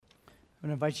I'm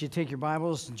going to invite you to take your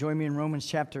Bibles and join me in Romans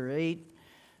chapter 8.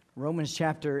 Romans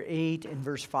chapter 8 and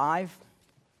verse 5.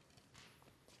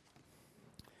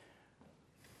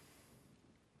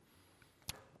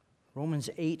 Romans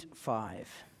 8:5.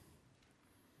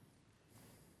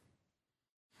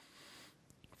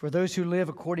 For those who live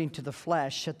according to the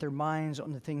flesh set their minds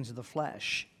on the things of the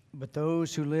flesh, but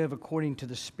those who live according to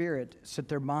the Spirit set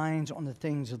their minds on the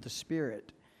things of the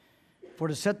Spirit. For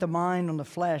to set the mind on the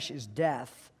flesh is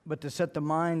death, but to set the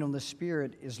mind on the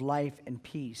Spirit is life and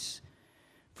peace.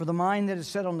 For the mind that is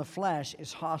set on the flesh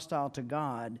is hostile to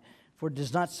God, for it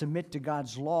does not submit to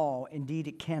God's law. Indeed,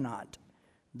 it cannot.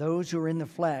 Those who are in the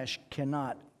flesh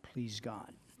cannot please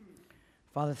God.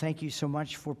 Father, thank you so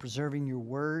much for preserving your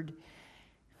word.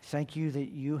 Thank you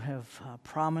that you have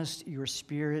promised your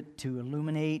Spirit to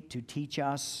illuminate, to teach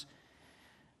us.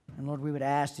 And Lord, we would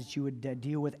ask that you would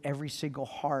deal with every single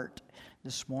heart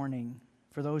this morning.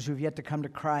 For those who have yet to come to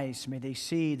Christ, may they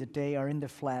see that they are in the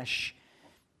flesh,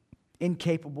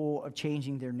 incapable of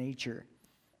changing their nature,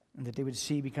 and that they would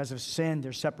see because of sin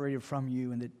they're separated from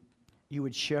you, and that you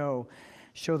would show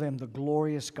them the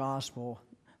glorious gospel,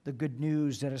 the good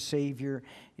news that a Savior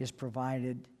is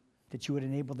provided, that you would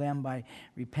enable them by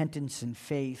repentance and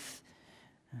faith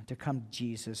to come to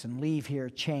Jesus and leave here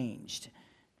changed.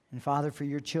 And Father, for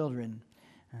your children,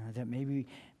 that may be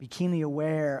keenly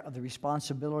aware of the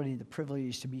responsibility, the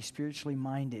privilege to be spiritually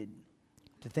minded,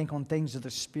 to think on things of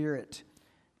the Spirit,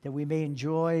 that we may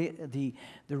enjoy the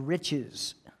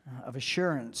riches of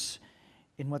assurance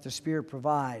in what the Spirit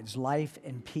provides, life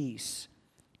and peace.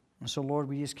 And so, Lord,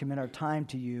 we just commit our time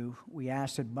to you. We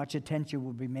ask that much attention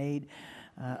will be made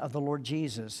of the Lord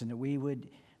Jesus, and that we would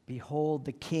behold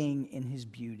the King in his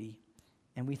beauty.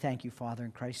 And we thank you, Father,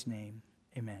 in Christ's name.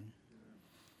 Amen.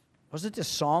 Wasn't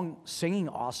this singing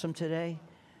awesome today?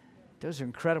 Those are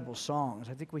incredible songs.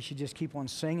 I think we should just keep on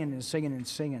singing and singing and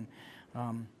singing.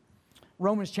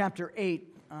 Romans chapter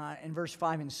 8 and verse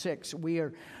 5 and 6. We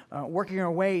are working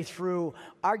our way through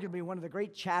arguably one of the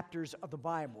great chapters of the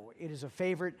Bible. It is a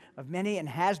favorite of many and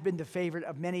has been the favorite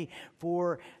of many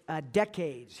for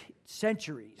decades,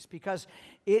 centuries, because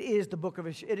it is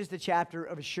the chapter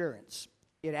of assurance.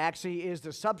 It actually is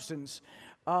the substance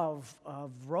of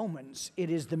Romans.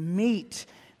 It is the meat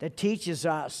that teaches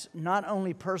us not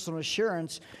only personal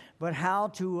assurance, but how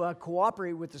to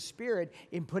cooperate with the Spirit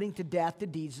in putting to death the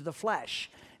deeds of the flesh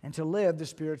and to live the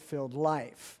Spirit-filled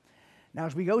life. Now,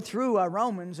 as we go through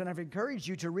Romans, and I've encouraged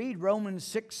you to read Romans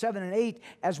 6, 7, and 8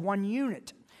 as one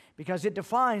unit, because it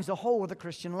defines the whole of the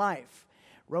Christian life.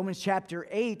 Romans chapter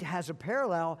 8 has a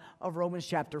parallel of Romans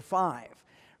chapter 5.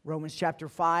 Romans chapter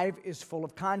 5 is full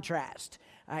of contrast.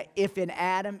 If in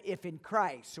Adam, if in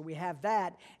Christ. So we have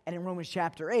that. And in Romans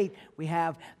chapter 8, we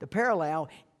have the parallel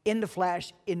in the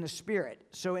flesh, in the Spirit.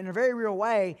 So in a very real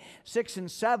way, 6 and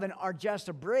 7 are just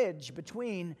a bridge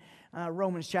between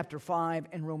Romans chapter 5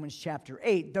 and Romans chapter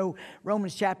 8. Though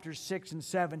Romans chapter 6 and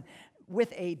 7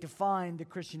 define the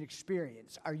Christian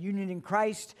experience. Our union in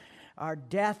Christ, our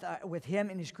death with him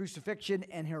in his crucifixion,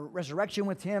 and her resurrection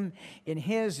with him in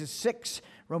his is 6.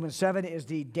 Romans 7 is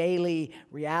the daily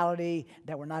reality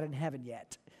that we're not in heaven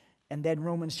yet. And then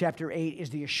Romans chapter 8 is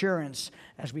the assurance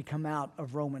as we come out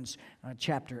of Romans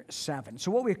chapter 7. So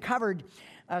what we've covered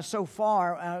so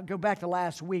far, go back to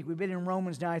last week. We've been in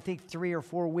Romans now, I think, 3 or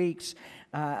 4 weeks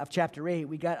of chapter 8.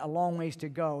 We got a long ways to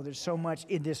go. There's so much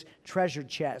in this treasure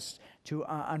chest to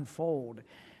unfold.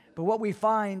 But what we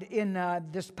find in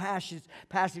this passage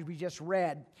we just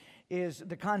read is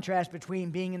the contrast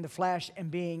between being in the flesh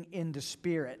and being in the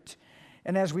Spirit.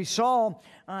 And as we saw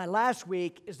last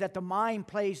week, is that the mind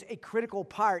plays a critical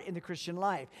part in the Christian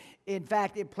life. In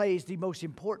fact, it plays the most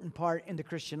important part in the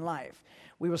Christian life.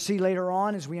 We will see later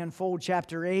on as we unfold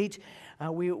chapter 8,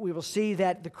 we will see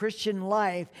that the Christian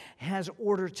life has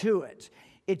order to it.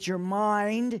 It's your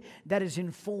mind that is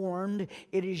informed.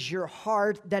 It is your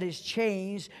heart that is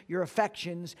changed, your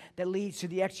affections that leads to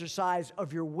the exercise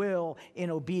of your will in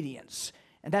obedience.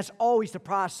 And that's always the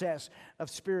process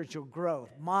of spiritual growth.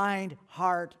 Mind,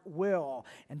 heart, will.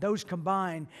 And those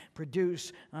combined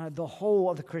produce the whole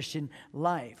of the Christian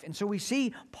life. And so we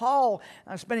see Paul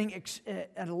spending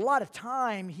a lot of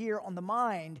time here on the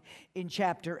mind in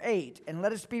chapter 8. And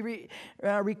let us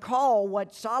recall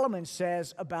what Solomon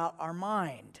says about our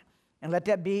mind. And let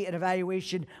that be an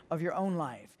evaluation of your own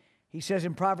life. He says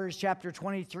in Proverbs chapter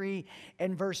 23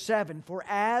 and verse 7, "For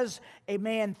as a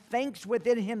man thinks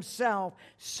within himself,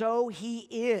 so he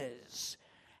is.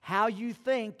 How you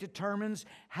think determines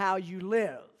how you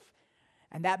live."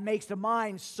 And that makes the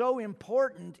mind so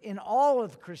important in all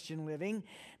of Christian living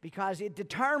because it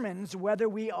determines whether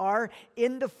we are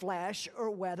in the flesh or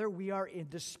whether we are in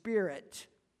the Spirit.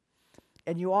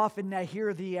 And you often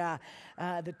hear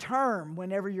the term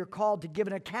whenever you're called to give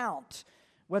an account,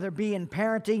 whether it be in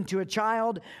parenting to a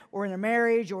child or in a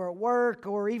marriage or at work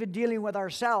or even dealing with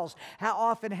ourselves. How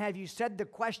often have you said the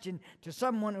question to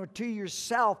someone or to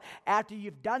yourself after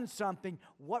you've done something,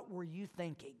 what were you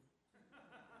thinking?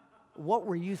 What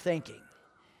were you thinking?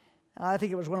 I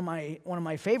think it was one of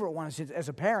my favorite ones as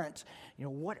a parent.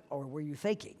 What were you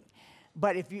thinking?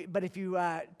 But if you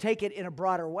take it in a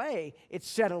broader way, it's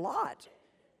said a lot.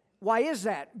 Why is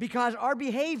that? Because our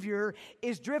behavior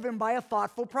is driven by a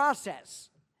thoughtful process.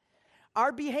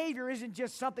 Our behavior isn't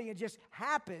just something that just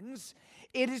happens.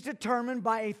 It is determined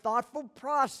by a thoughtful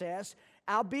process,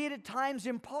 albeit at times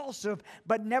impulsive,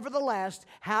 but nevertheless,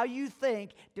 how you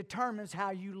think determines how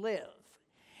you live.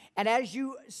 And as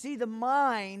you see the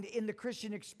mind in the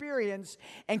Christian experience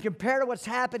and compare to what's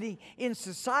happening in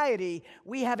society,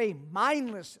 we have a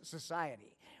mindless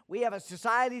society. We have a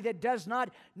society that does not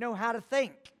know how to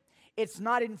think. It's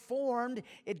not informed.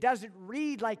 It doesn't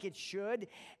read like it should.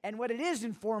 And what it is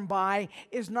informed by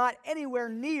is not anywhere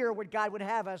near what God would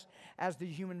have us as the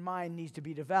human mind needs to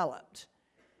be developed.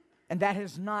 And that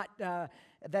has not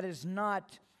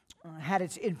had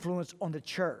its influence on the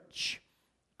church.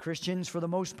 Christians, for the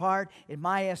most part, in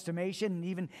my estimation, and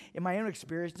even in my own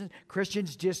experience,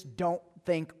 Christians just don't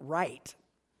think right.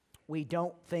 We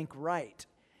don't think right.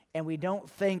 And we don't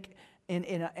think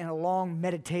in a long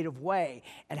meditative way.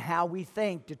 And how we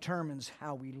think determines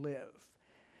how we live.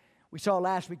 We saw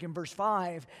last week in verse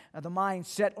 5, the mind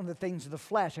set on the things of the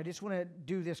flesh. I just want to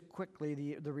do this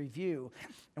quickly, the review.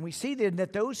 And we see then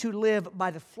that those who live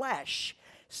by the flesh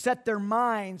set their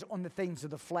minds on the things of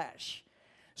the flesh.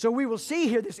 So we will see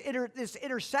here this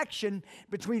intersection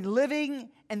between living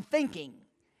and thinking.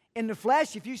 In the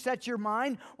flesh, if you set your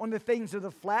mind on the things of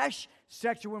the flesh,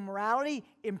 sexual immorality,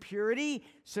 impurity,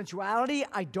 sensuality,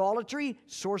 idolatry,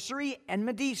 sorcery,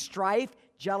 enmity, strife,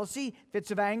 jealousy, fits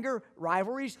of anger,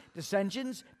 rivalries,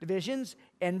 dissensions, divisions,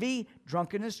 envy,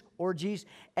 drunkenness, orgies,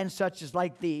 and such as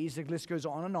like these. The list goes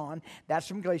on and on. That's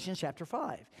from Galatians chapter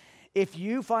 5. If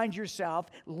you find yourself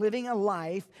living a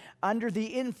life under the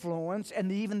influence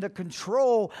and even the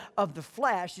control of the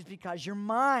flesh, it's because your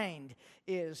mind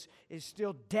is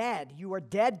still dead. You are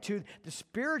dead to the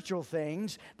spiritual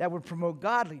things that would promote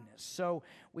godliness. So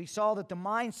we saw that the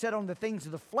mind set on the things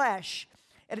of the flesh,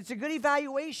 and it's a good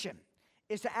evaluation,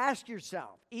 is to ask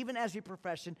yourself, even as a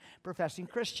professing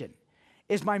Christian,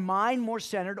 is my mind more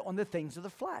centered on the things of the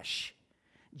flesh?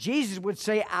 Jesus would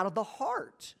say, out of the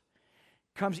heart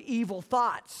comes evil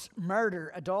thoughts,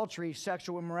 murder, adultery,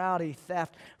 sexual immorality,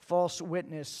 theft, false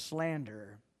witness,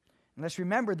 slander. And let's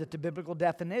remember that the biblical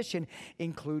definition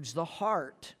includes the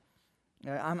heart.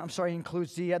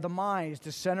 Includes the mind. It's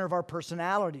the center of our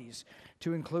personalities,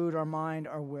 to include our mind,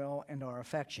 our will, and our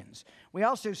affections. We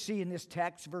also see in this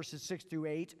text, verses 6 through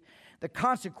 8, the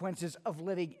consequences of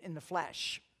living in the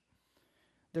flesh.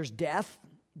 There's death,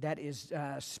 that is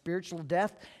spiritual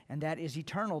death, and that is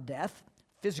eternal death.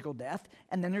 Physical death,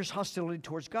 and then there's hostility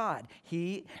towards God.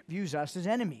 He views us as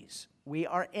enemies. We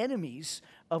are enemies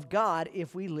of God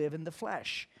if we live in the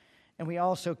flesh. And we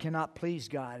also cannot please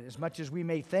God. As much as we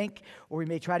may think or we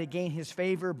may try to gain His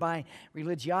favor by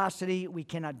religiosity, we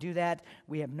cannot do that.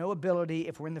 We have no ability,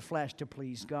 if we're in the flesh, to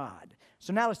please God.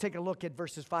 So now let's take a look at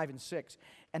verses 5 and 6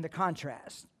 and the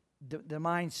contrast. The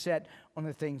mindset on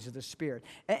the things of the Spirit.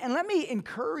 And let me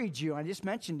encourage you, I just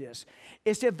mentioned this,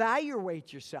 is to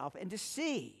evaluate yourself and to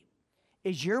see,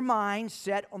 is your mind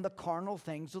set on the carnal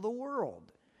things of the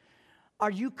world? Are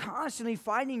you constantly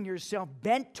finding yourself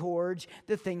bent towards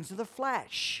the things of the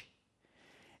flesh?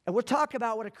 And we'll talk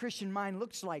about what a Christian mind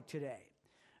looks like today.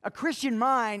 A Christian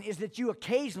mind is that you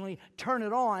occasionally turn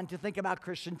it on to think about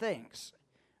Christian things.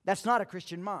 That's not a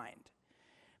Christian mind.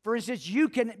 For instance, you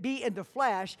can be in the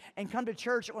flesh and come to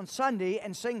church on Sunday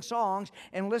and sing songs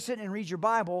and listen and read your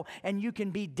Bible, and you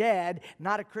can be dead,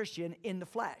 not a Christian, in the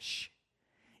flesh.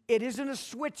 It isn't a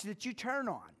switch that you turn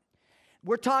on.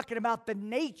 We're talking about the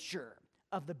nature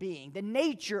of the being, the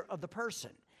nature of the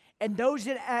person. And those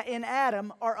in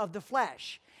Adam are of the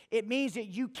flesh. It means that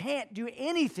you can't do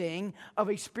anything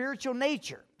of a spiritual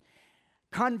nature.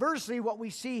 Conversely, what we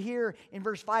see here in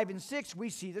verse 5 and 6, we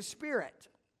see the Spirit.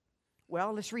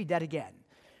 Well, let's read that again.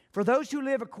 For those who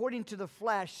live according to the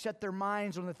flesh set their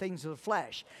minds on the things of the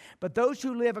flesh. But those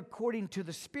who live according to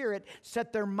the Spirit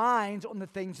set their minds on the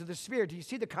things of the Spirit. Do you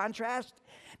see the contrast?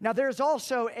 Now, there's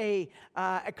also a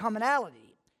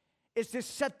commonality. It's to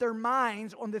set their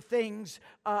minds on the things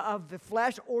of the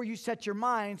flesh, or you set your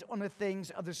minds on the things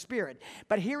of the Spirit.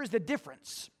 But here is the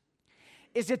difference.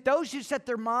 is that those who set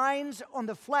their minds on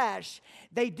the flesh,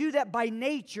 they do that by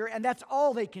nature, and that's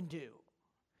all they can do.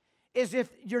 Is if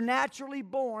you're naturally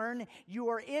born, you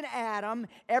are in Adam,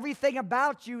 everything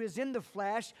about you is in the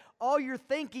flesh, all your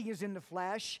thinking is in the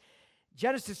flesh.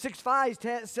 Genesis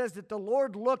 6:5 says that the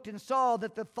Lord looked and saw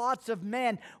that the thoughts of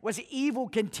men was evil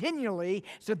continually,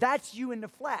 so that's you in the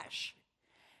flesh.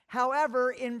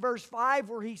 However, in verse 5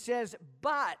 where he says,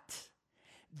 but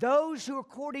those who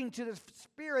according to the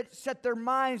Spirit set their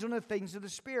minds on the things of the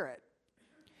Spirit.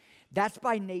 That's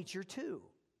by nature too.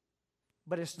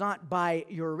 But it's not by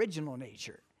your original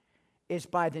nature. It's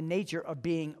by the nature of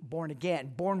being born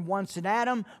again. Born once in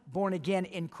Adam, born again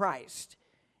in Christ.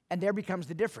 And there becomes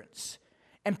the difference.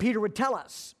 And Peter would tell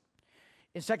us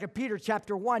in 2 Peter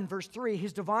chapter 1, verse 3,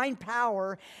 his divine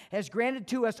power has granted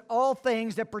to us all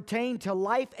things that pertain to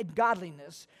life and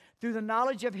godliness through the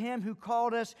knowledge of him who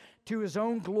called us to his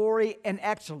own glory and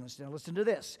excellence. Now listen to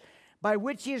this. By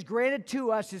which he has granted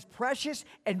to us his precious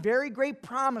and very great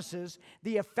promises,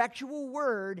 the effectual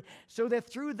word, so that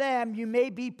through them you may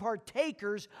be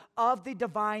partakers of the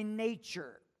divine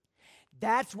nature.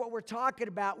 That's what we're talking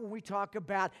about when we talk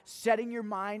about setting your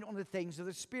mind on the things of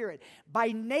the Spirit.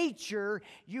 By nature,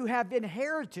 you have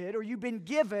inherited or you've been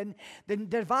given the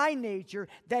divine nature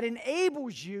that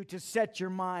enables you to set your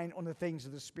mind on the things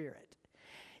of the Spirit.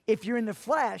 If you're in the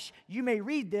flesh, you may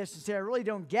read this and say, I really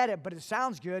don't get it, but it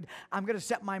sounds good. I'm going to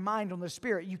set my mind on the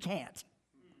Spirit. You can't.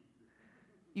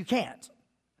 You can't.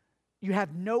 You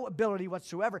have no ability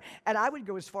whatsoever. And I would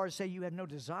go as far as say you have no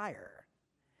desire.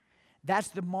 That's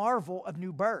the marvel of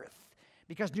new birth.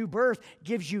 Because new birth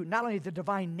gives you not only the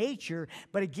divine nature,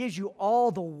 but it gives you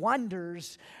all the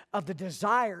wonders of the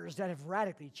desires that have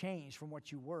radically changed from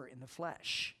what you were in the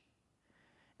flesh.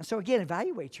 And so again,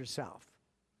 evaluate yourself.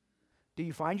 Do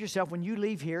you find yourself when you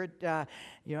leave here,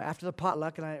 after the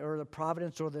potluck or the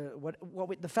Providence or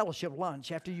the fellowship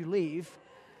lunch? After you leave,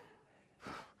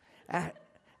 I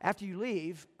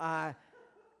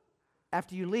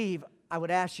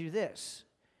would ask you this: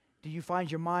 do you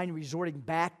find your mind resorting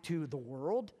back to the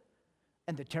world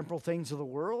and the temporal things of the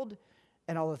world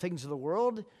and all the things of the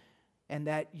world, and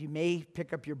that you may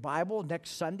pick up your Bible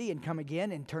next Sunday and come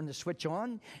again and turn the switch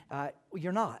on?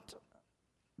 You're not.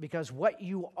 Because what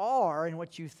you are and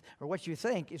what you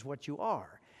think is what you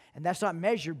are. And that's not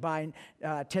measured by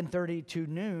 10:30 to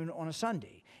noon on a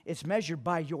Sunday. It's measured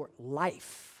by your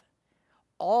life.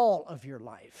 All of your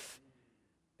life,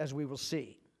 as we will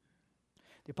see.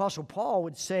 The Apostle Paul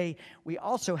would say we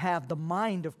also have the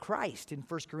mind of Christ in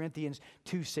 1 Corinthians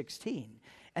 2:16.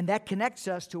 And that connects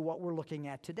us to what we're looking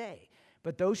at today.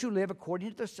 But those who live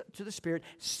according to the Spirit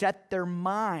set their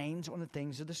minds on the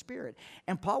things of the Spirit.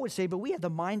 And Paul would say, but we have the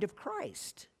mind of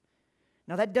Christ.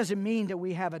 Now that doesn't mean that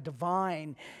we have a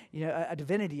divine, a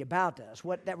divinity about us.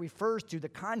 What that refers to, the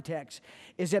context,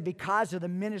 is that because of the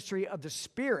ministry of the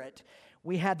Spirit,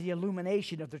 we have the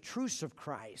illumination of the truths of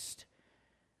Christ.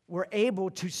 We're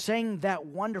able to sing that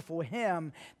wonderful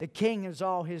hymn, "The King is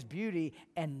all his beauty,"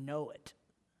 and know it.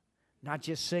 Not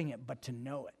just sing it, but to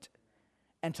know it.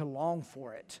 And to long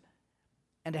for it,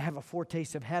 and to have a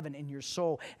foretaste of heaven in your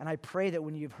soul. And I pray that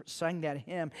when you've sung that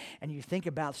hymn and you think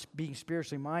about being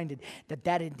spiritually minded,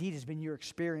 that indeed has been your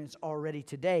experience already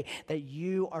today, that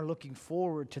you are looking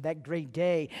forward to that great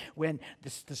day when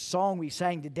the song we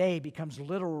sang today becomes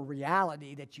literal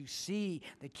reality, that you see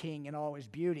the King in all his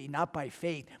beauty, not by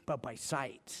faith, but by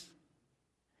sight.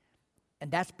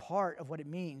 And that's part of what it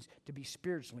means to be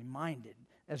spiritually minded,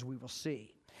 as we will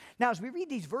see. Now, as we read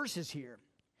these verses here,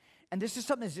 and this is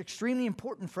something that's extremely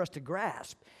important for us to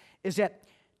grasp, is that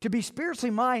to be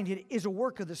spiritually minded is a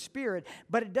work of the Spirit,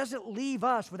 but it doesn't leave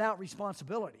us without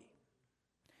responsibility.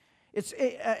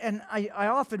 And I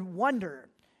often wonder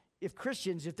if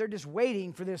Christians, if they're just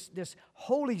waiting for this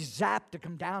holy zap to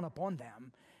come down upon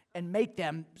them and make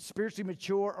them spiritually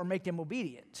mature or make them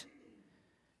obedient.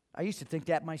 I used to think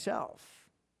that myself.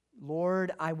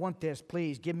 Lord, I want this,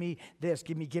 please, give me this,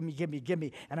 give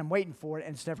me, and I'm waiting for it,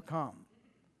 and it's never come.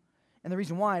 And the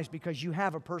reason why is because you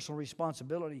have a personal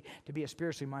responsibility to be a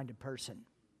spiritually minded person.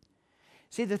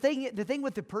 See, the thing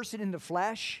with the person in the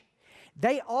flesh,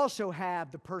 they also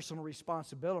have the personal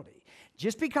responsibility.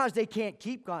 Just because they can't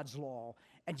keep God's law,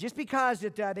 and just because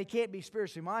they can't be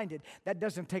spiritually minded, that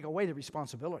doesn't take away the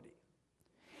responsibility.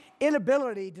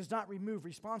 Inability does not remove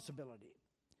responsibility.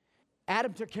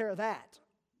 Adam took care of that.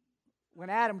 When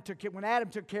Adam took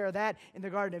care of that in the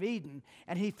Garden of Eden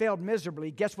and he failed miserably,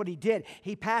 guess what he did?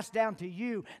 He passed down to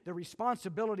you the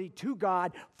responsibility to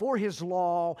God for his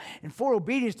law and for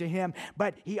obedience to him,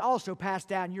 but he also passed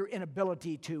down your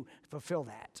inability to fulfill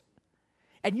that.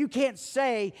 And you can't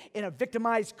say in a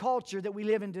victimized culture that we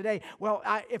live in today, well,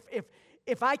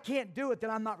 if I can't do it, then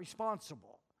I'm not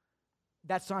responsible.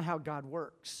 That's not how God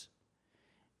works.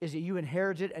 Is that you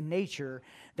inherited a nature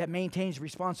that maintains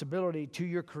responsibility to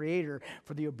your Creator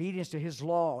for the obedience to His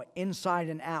law inside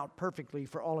and out perfectly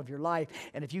for all of your life.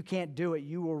 And if you can't do it,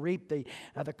 you will reap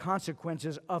the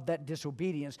consequences of that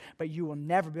disobedience, but you will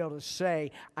never be able to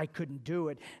say, I couldn't do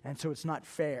it, and so it's not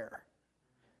fair.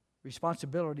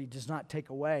 Inability does not take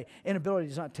away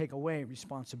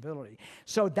responsibility.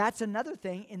 So that's another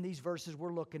thing in these verses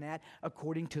we're looking at,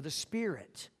 according to the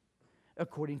Spirit.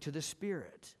 According to the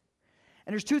Spirit.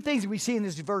 And there's two things that we see in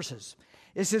these verses.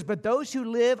 It says, but those who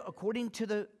live according to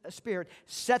the Spirit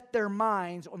set their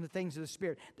minds on the things of the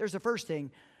Spirit. There's the first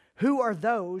thing. Who are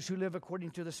those who live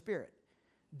according to the Spirit?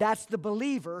 That's the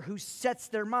believer who sets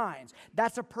their minds.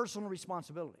 That's a personal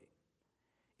responsibility.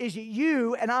 Is that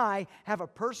you and I have a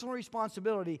personal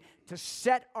responsibility to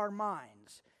set our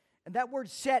minds. And that word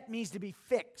set means to be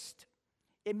fixed.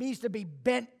 It means to be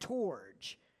bent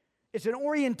towards. It's an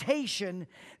orientation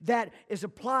that is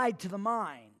applied to the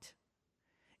mind.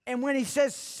 And when he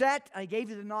says set, I gave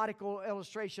you the nautical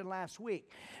illustration last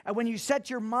week. And when you set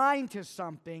your mind to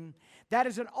something, that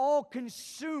is an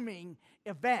all-consuming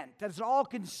event. That is an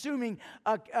all-consuming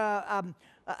an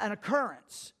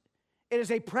occurrence. It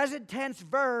is a present tense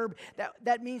verb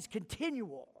that means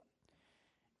continual.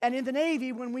 And in the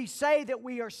Navy, when we say that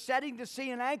we are setting to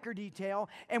sea an anchor detail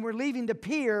and we're leaving the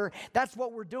pier, that's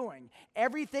what we're doing.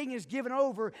 Everything is given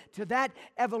over to that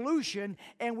evolution,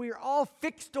 and we're all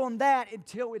fixed on that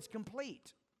until it's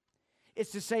complete.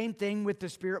 It's the same thing with the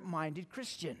spirit-minded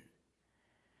Christian.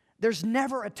 There's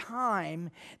never a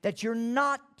time that you're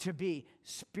not to be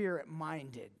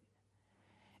spirit-minded.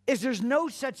 There's no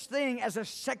such thing as a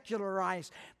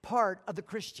secularized part of the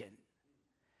Christian.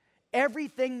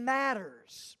 Everything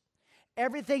matters.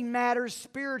 Everything matters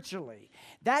spiritually.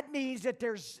 That means that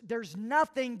there's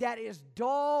nothing that is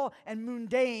dull and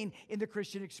mundane in the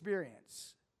Christian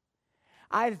experience.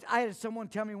 I had someone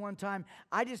tell me one time,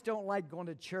 I just don't like going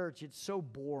to church. It's so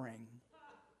boring.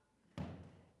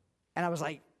 And I was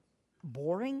like,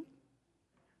 boring?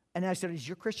 And I said, is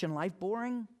your Christian life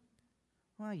boring?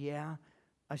 Well, yeah.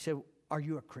 I said, are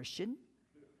you a Christian?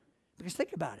 Because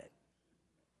think about it.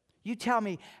 You tell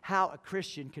me how a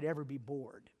Christian could ever be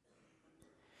bored.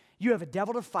 You have a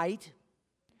devil to fight.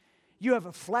 You have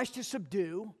a flesh to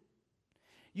subdue.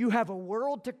 You have a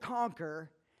world to conquer.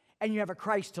 And you have a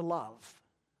Christ to love.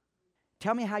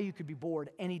 Tell me how you could be bored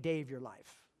any day of your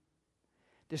life.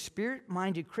 The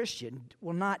spirit-minded Christian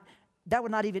will not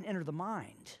even enter the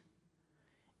mind.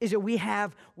 Is that we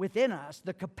have within us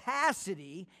the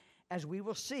capacity, as we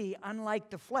will see, unlike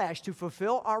the flesh, to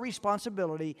fulfill our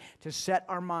responsibility to set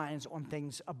our minds on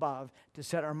things above, to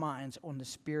set our minds on the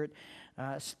Spirit,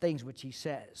 things which He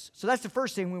says. So that's the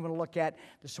first thing we want to look at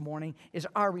this morning, is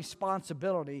our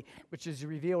responsibility, which is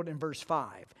revealed in verse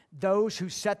 5. Those who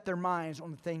set their minds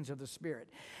on the things of the Spirit.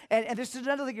 And this is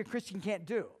another thing a Christian can't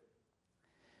do.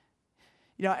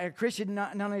 You know, a Christian,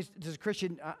 not only does a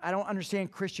Christian, I don't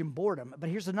understand Christian boredom, but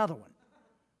here's another one.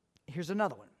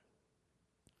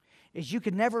 Is you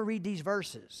could never read these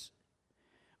verses,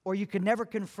 or you could never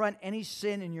confront any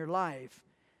sin in your life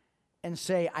and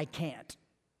say, I can't.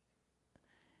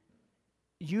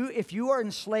 If you are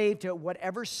enslaved to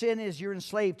whatever sin is you're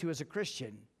enslaved to as a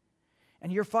Christian,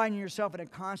 and you're finding yourself in a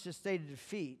constant state of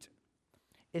defeat,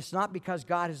 it's not because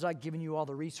God has not given you all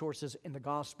the resources in the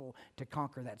gospel to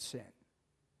conquer that sin.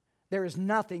 There is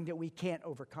nothing that we can't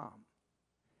overcome.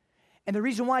 And the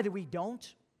reason why that we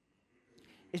don't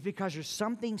is because there's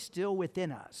something still within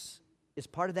us. It's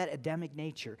part of that Adamic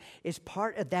nature. It's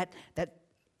part of that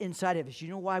inside of us. You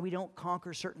know why we don't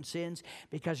conquer certain sins?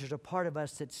 Because there's a part of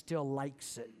us that still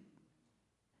likes it.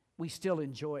 We still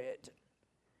enjoy it.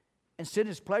 And sin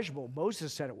is pleasurable.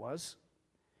 Moses said it was.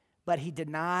 But he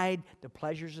denied the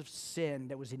pleasures of sin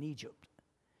that was in Egypt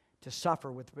to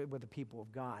suffer with the people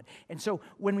of God. And so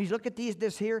when we look at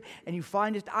this here and you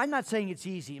find it, I'm not saying it's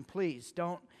easy, and please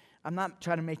don't, I'm not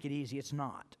trying to make it easy. It's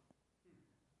not.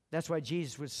 That's why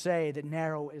Jesus would say that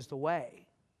narrow is the way,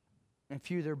 and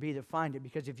few there be that find it.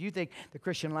 Because if you think the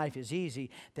Christian life is easy,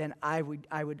 then I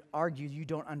would argue you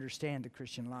don't understand the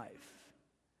Christian life.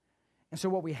 And so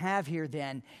what we have here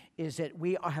then is that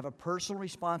we have a personal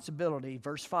responsibility,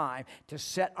 verse 5, to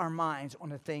set our minds on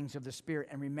the things of the Spirit.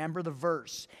 And remember the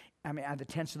verse, the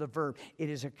tense of the verb, it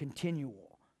is a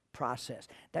continual process.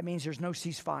 That means there's no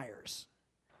ceasefires.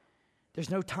 There's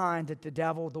no time that the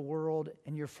devil, the world,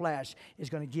 and your flesh is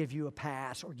going to give you a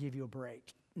pass or give you a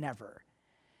break. Never.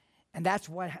 And that's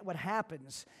what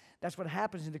happens. That's what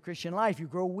happens in the Christian life. You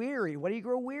grow weary. What do you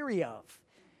grow weary of?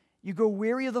 You grow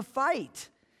weary of the fight.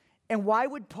 And why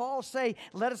would Paul say,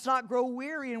 let us not grow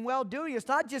weary in well-doing? It's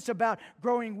not just about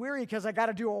growing weary because I got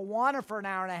to do Awana for an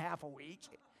hour and a half a week.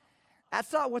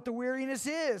 That's not what the weariness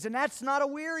is, and that's not a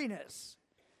weariness.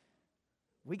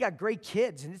 We got great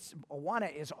kids, and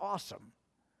Awana is awesome.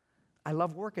 I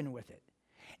love working with it.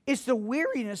 It's the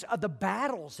weariness of the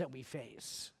battles that we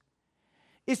face.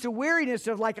 It's the weariness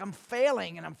of like I'm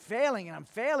failing and I'm failing and I'm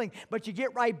failing, but you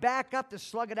get right back up to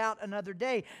slug it out another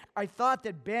day. I thought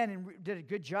that Ben did a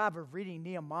good job of reading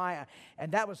Nehemiah,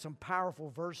 and that was some powerful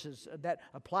verses that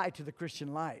apply to the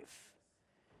Christian life.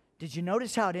 Did you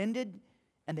notice how it ended?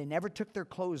 And they never took their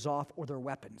clothes off or their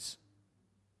weapons.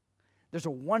 There's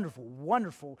a wonderful,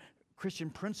 wonderful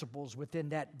Christian principles within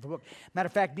that book. Matter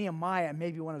of fact, Nehemiah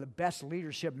may be one of the best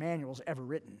leadership manuals ever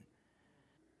written.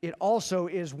 It also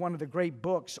is one of the great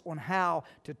books on how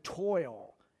to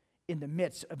toil in the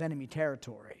midst of enemy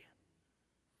territory.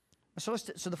 So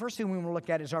the first thing we want to look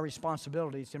at is our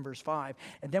responsibilities in verse 5.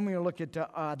 And then we're going to look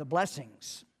at the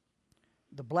blessings.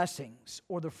 The blessings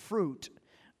or the fruit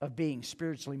of being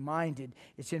spiritually minded.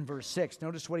 It's in verse 6.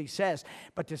 Notice what he says.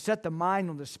 But to set the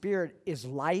mind on the Spirit is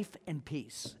life and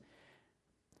peace.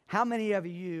 How many of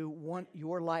you want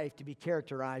your life to be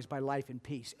characterized by life and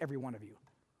peace? Every one of you.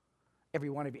 Every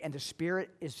one of you. And the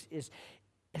Spirit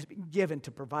has been given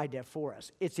to provide that for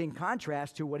us. It's in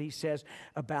contrast to what he says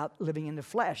about living in the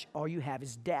flesh. All you have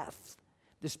is death.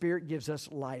 The Spirit gives us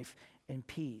life and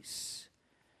peace.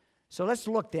 So let's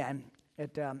look then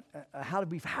at how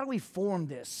do we form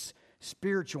this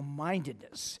spiritual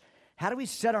mindedness? How do we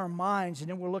set our minds? And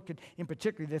then we'll look at, in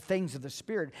particular, the things of the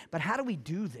Spirit. But how do we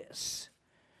do this?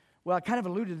 Well, I kind of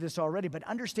alluded to this already, but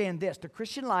understand this. The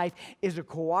Christian life is a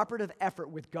cooperative effort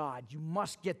with God. You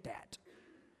must get that.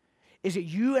 Is that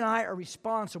you and I are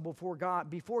responsible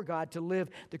before God to live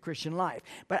the Christian life.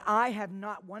 But I have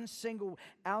not one single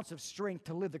ounce of strength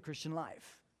to live the Christian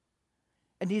life.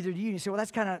 And neither do you. You say, well,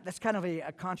 that's kind of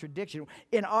a contradiction.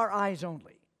 In our eyes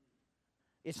only.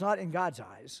 It's not in God's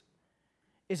eyes.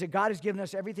 Is that God has given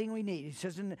us everything we need. He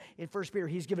says in 1 Peter,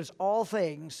 He's given us all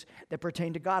things that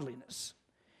pertain to godliness.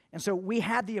 And so we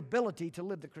have the ability to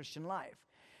live the Christian life.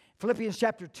 Philippians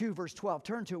chapter 2, verse 12.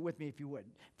 Turn to it with me if you would.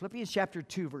 Philippians chapter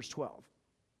 2, verse 12.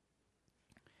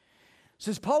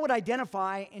 Since Paul would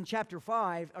identify in chapter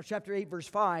 5, or chapter 8, verse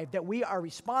 5, that we are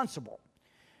responsible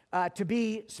to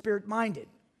be spirit-minded.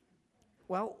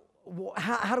 Well,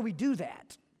 how do we do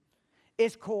that?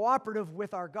 It's cooperative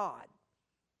with our God.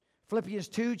 Philippians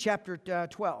 2, chapter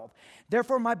 12.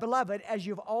 Therefore, my beloved, as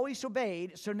you've always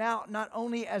obeyed, so now not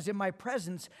only as in my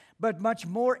presence, but much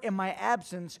more in my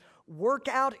absence, work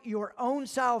out your own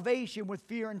salvation with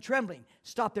fear and trembling.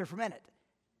 Stop there for a minute.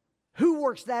 Who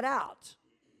works that out?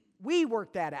 We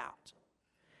work that out.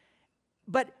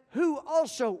 But who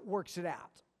also works it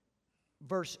out?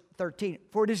 Verse 13.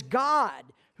 For it is God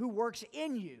who works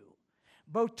in you,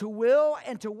 both to will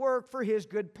and to work for His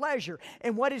good pleasure.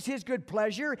 And what is His good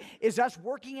pleasure? Is us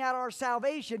working out our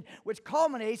salvation, which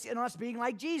culminates in us being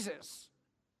like Jesus.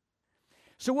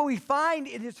 So what we find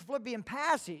in this Philippian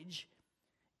passage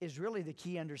is really the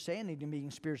key understanding to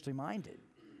being spiritually minded.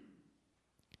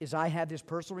 Is I have this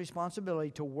personal responsibility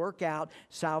to work out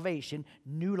salvation,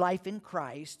 new life in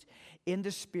Christ, in the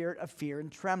spirit of fear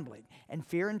and trembling. And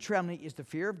fear and trembling is the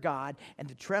fear of God, and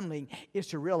the trembling is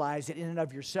to realize that in and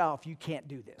of yourself, you can't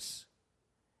do this.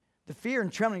 The fear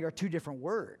and trembling are two different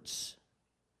words.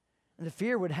 And the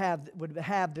fear would have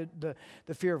the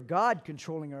fear of God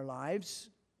controlling our lives,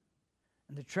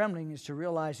 and the trembling is to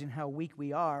realizing how weak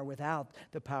we are without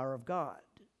the power of God.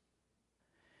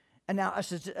 And now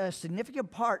a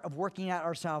significant part of working out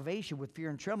our salvation with fear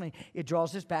and trembling, it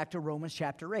draws us back to Romans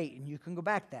chapter 8. And you can go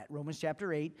back to that, Romans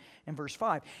chapter 8 and verse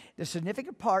 5. The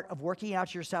significant part of working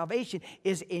out your salvation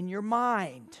is in your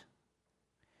mind.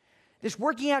 This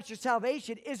working out your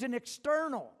salvation is an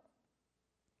external.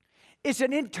 It's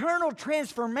an internal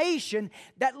transformation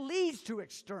that leads to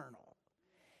external.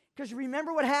 Because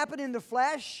remember what happened in the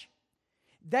flesh?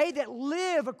 They that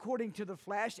live according to the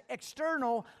flesh,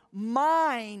 external,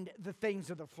 mind the things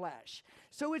of the flesh.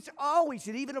 So it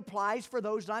even applies for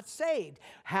those not saved.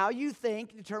 How you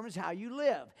think determines how you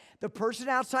live. The person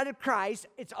outside of Christ,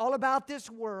 it's all about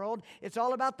this world. It's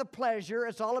all about the pleasure.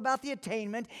 It's all about the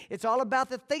attainment. It's all about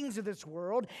the things of this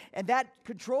world. And that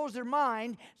controls their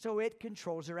mind, so it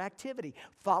controls their activity.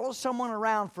 Follow someone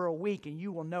around for a week and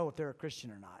you will know if they're a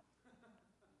Christian or not.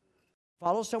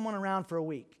 Follow someone around for a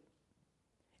week.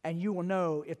 And you will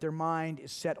know if their mind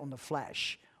is set on the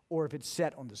flesh or if it's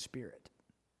set on the Spirit.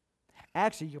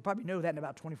 Actually, you'll probably know that in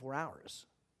about 24 hours.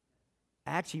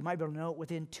 Actually, you might be able to know it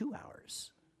within 2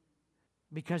 hours.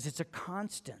 Because it's a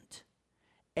constant.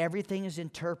 Everything is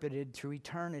interpreted through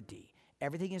eternity.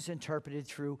 Everything is interpreted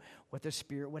through what the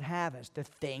Spirit would have us, the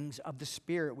things of the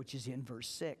Spirit, which is in verse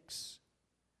 6.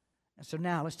 And so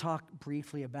now let's talk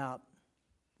briefly about,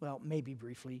 well, maybe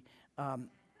briefly,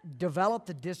 develop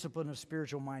the discipline of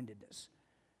spiritual mindedness.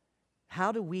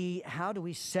 How do we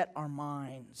set our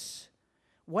minds?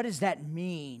 What does that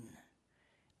mean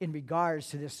in regards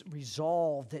to this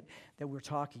resolve that we're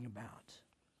talking about?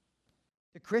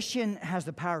 The Christian has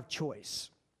the power of choice.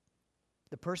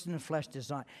 The person in the flesh does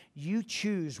not. You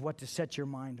choose what to set your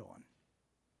mind on.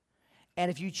 And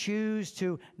if you choose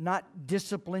to not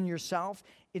discipline yourself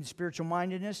in spiritual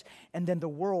mindedness, and then the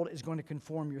world is going to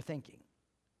conform your thinking.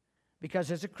 Because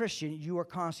as a Christian, you are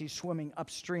constantly swimming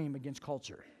upstream against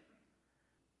culture.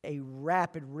 A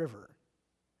rapid river.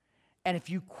 And if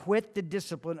you quit the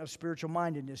discipline of spiritual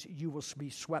mindedness, you will be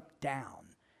swept down.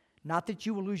 Not that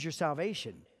you will lose your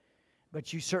salvation,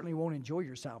 but you certainly won't enjoy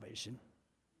your salvation.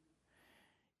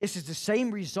 This is the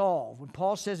same resolve. When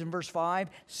Paul says in verse 5,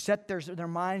 set their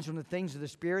minds on the things of the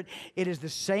Spirit, it is the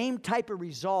same type of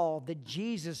resolve that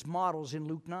Jesus models in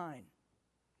Luke 9.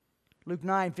 Luke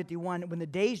 9:51, when the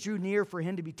days drew near for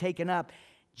him to be taken up,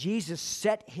 Jesus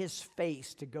set his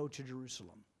face to go to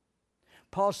Jerusalem.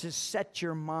 Paul says, set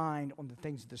your mind on the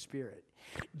things of the Spirit.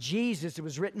 Jesus, it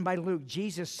was written by Luke,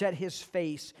 Jesus set his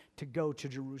face to go to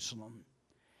Jerusalem.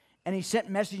 And he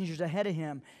sent messengers ahead of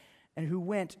him, and who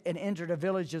went and entered a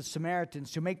village of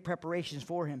Samaritans to make preparations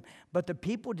for him. But the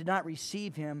people did not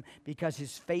receive him because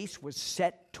his face was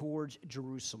set towards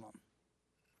Jerusalem.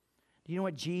 Do you know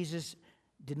what Jesus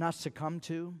did not succumb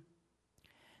to?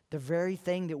 The very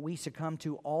thing that we succumb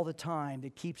to all the time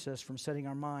that keeps us from setting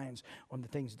our minds on the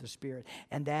things of the Spirit.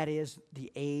 And that is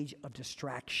the age of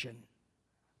distraction.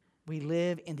 We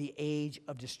live in the age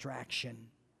of distraction.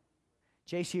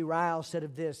 J.C. Ryle said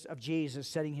of this, of Jesus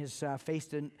setting his face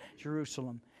to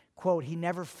Jerusalem, quote, he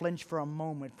never flinched for a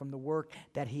moment from the work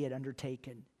that he had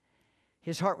undertaken.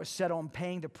 His heart was set on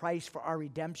paying the price for our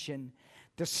redemption,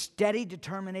 the steady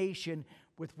determination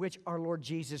with which our Lord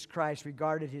Jesus Christ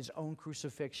regarded his own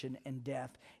crucifixion and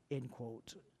death, end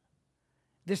quote.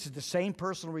 This is the same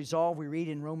personal resolve we read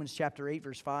in Romans chapter 8,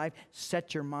 verse 5.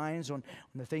 Set your minds on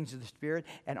the things of the Spirit.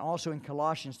 And also in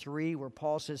Colossians 3, where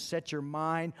Paul says, set your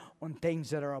mind on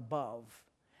things that are above,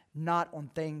 not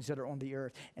on things that are on the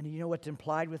earth. And you know what's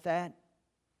implied with that?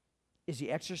 Is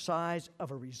the exercise of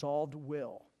a resolved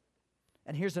will.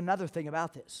 And here's another thing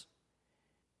about this.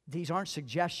 These aren't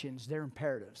suggestions, they're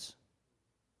imperatives.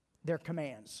 They're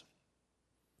commands.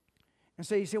 And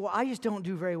so you say, well, I just don't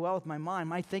do very well with my mind.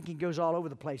 My thinking goes all over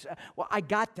the place. Well, I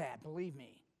got that, believe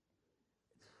me.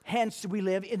 Hence, we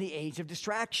live in the age of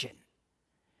distraction.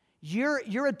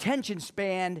 Your attention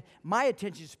span, my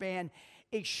attention span,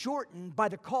 is shortened by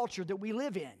the culture that we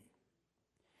live in.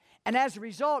 And as a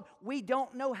result, we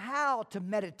don't know how to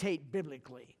meditate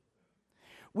biblically.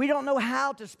 We don't know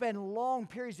how to spend long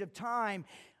periods of time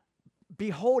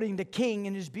beholding the King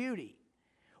in his beauty.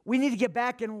 We need to get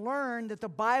back and learn that the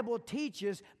Bible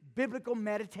teaches biblical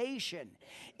meditation.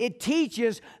 It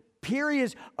teaches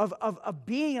periods of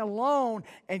being alone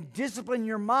and discipline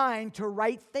your mind to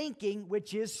right thinking,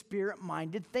 which is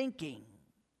spirit-minded thinking.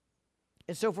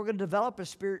 And so if we're going to develop a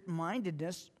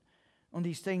spirit-mindedness on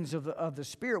these things of the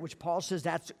Spirit, which Paul says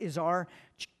that is our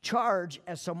charge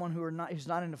as someone who's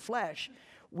not in the flesh,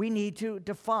 we need to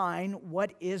define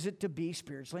what is it to be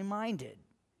spiritually minded.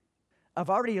 I've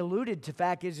already alluded to the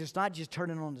fact is it's not just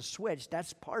turning on the switch.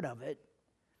 That's part of it.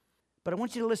 But I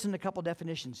want you to listen to a couple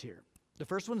definitions here. The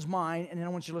first one's mine, and then I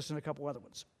want you to listen to a couple other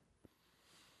ones.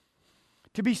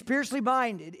 To be spiritually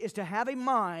minded is to have a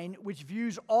mind which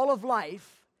views all of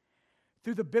life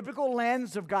through the biblical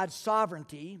lens of God's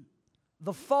sovereignty,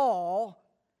 the fall,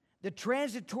 the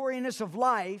transitoriness of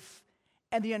life,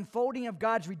 and the unfolding of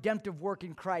God's redemptive work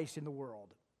in Christ in the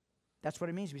world. That's what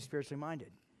it means to be spiritually minded.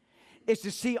 It's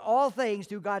to see all things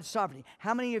through God's sovereignty.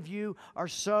 How many of you are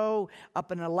so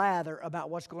up in a lather about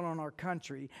what's going on in our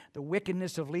country, the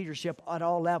wickedness of leadership at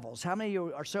all levels? How many of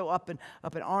you are so up in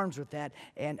arms with that?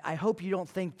 And I hope you don't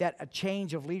think that a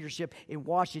change of leadership in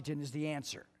Washington is the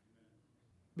answer,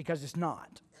 because it's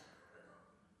not.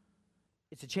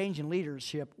 It's a change in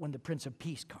leadership when the Prince of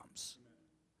Peace comes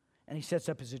and he sets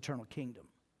up his eternal kingdom.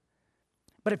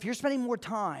 But if you're spending more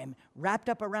time wrapped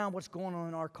up around what's going on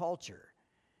in our culture,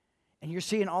 and you're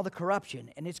seeing all the corruption,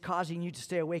 and it's causing you to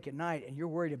stay awake at night, and you're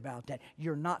worried about that,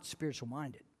 you're not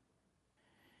spiritual-minded.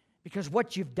 Because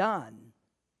what you've done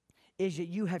is that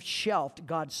you have shelved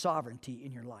God's sovereignty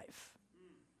in your life.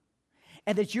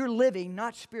 And that you're living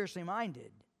not spiritually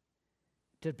minded.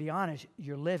 To be honest,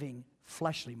 you're living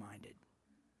fleshly minded.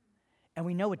 And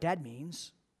we know what that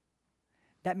means.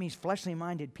 That means fleshly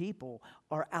minded people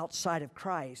are outside of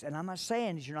Christ. And I'm not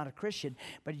saying that you're not a Christian,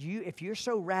 but if you're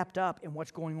so wrapped up in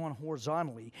what's going on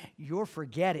horizontally, you're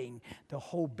forgetting the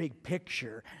whole big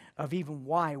picture of even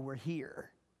why we're here.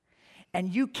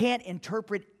 And you can't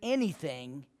interpret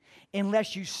anything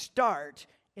unless you start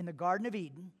in the Garden of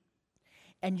Eden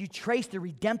and you trace the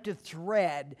redemptive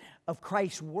thread of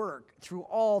Christ's work through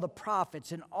all the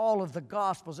prophets and all of the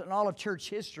Gospels and all of church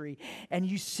history, and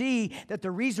you see that the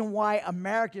reason why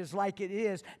America is like it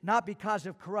is, not because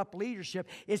of corrupt leadership,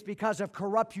 it's because of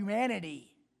corrupt humanity.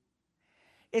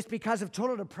 It's because of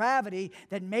total depravity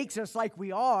that makes us like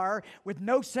we are, with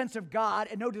no sense of God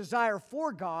and no desire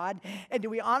for God. And do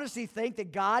we honestly think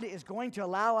that God is going to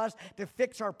allow us to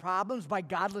fix our problems by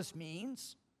godless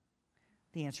means?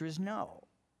 The answer is no.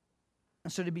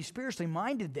 And so to be spiritually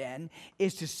minded then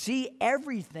is to see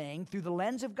everything through the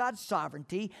lens of God's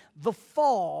sovereignty, the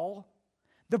fall,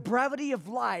 the brevity of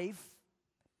life,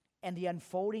 and the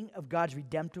unfolding of God's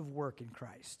redemptive work in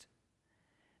Christ.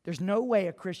 There's no way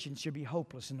a Christian should be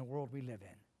hopeless in the world we live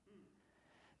in.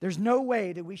 There's no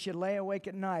way that we should lay awake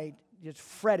at night just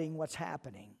fretting what's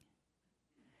happening.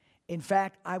 In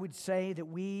fact, I would say that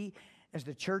we, as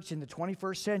the church in the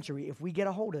 21st century, if we get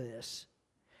a hold of this,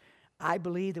 I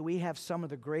believe that we have some of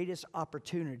the greatest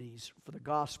opportunities for the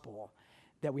gospel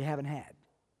that we haven't had.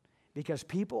 Because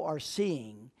people are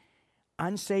seeing,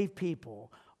 unsaved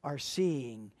people are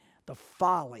seeing the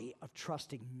folly of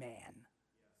trusting man.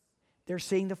 They're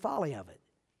seeing the folly of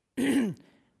it.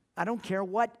 I don't care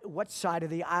what side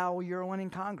of the aisle you're on in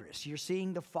Congress. You're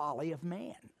seeing the folly of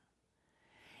man.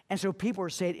 And so people are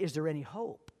saying, is there any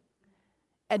hope?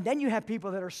 And then you have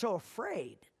people that are so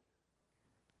afraid.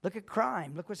 Look at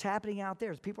crime. Look what's happening out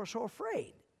there. People are so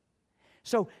afraid.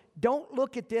 So don't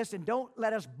look at this and don't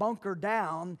let us bunker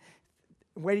down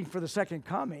waiting for the second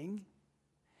coming.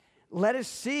 Let us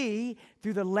see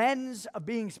through the lens of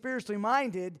being spiritually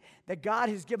minded that God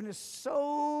has given us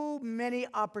so many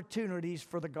opportunities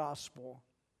for the gospel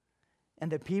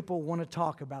and that people want to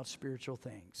talk about spiritual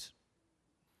things.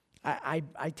 I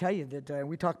tell you that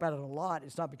we talk about it a lot.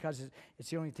 It's not because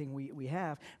it's the only thing we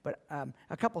have, but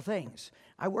a couple things.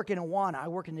 I work in Awana. I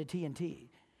work in the TNT.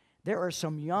 There are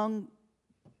some young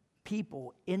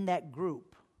people in that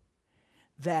group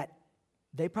that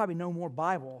they probably know more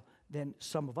Bible than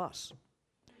some of us.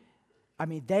 I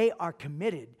mean, they are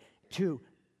committed to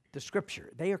the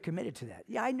Scripture. They are committed to that.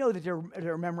 Yeah, I know that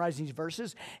they're memorizing these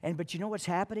verses, but you know what's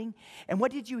happening? And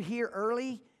what did you hear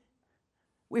early?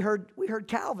 We heard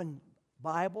Calvin,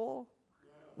 Bible.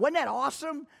 Wasn't that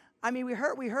awesome? I mean, we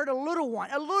heard a little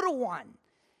one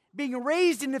being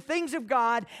raised in the things of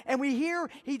God, and we hear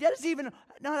he doesn't even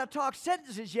know how to talk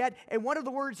sentences yet, and one of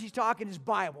the words he's talking is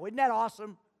Bible. Isn't that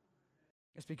awesome?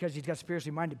 It's because he's got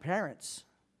spiritually minded parents.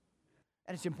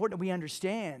 And it's important that we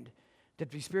understand that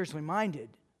to be spiritually minded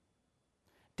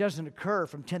doesn't occur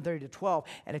from 10:30 to 12,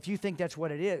 and if you think that's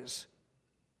what it is,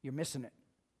 you're missing it.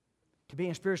 To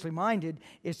being spiritually minded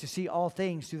is to see all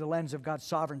things through the lens of God's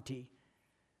sovereignty,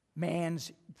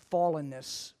 man's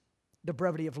fallenness, the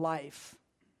brevity of life,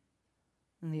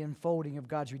 and the unfolding of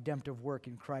God's redemptive work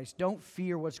in Christ. Don't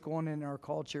fear what's going on in our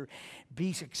culture.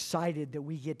 Be excited that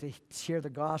we get to share the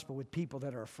gospel with people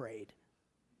that are afraid.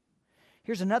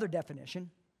 Here's another definition.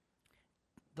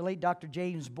 The late Dr.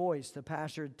 James Boyce, the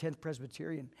pastor at 10th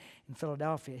Presbyterian in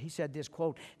Philadelphia, he said this,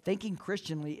 quote, "Thinking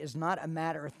Christianly is not a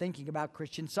matter of thinking about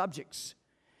Christian subjects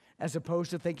as opposed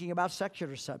to thinking about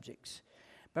secular subjects,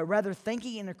 but rather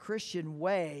thinking in a Christian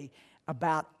way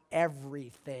about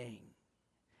everything.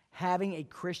 Having a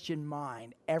Christian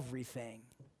mind, everything.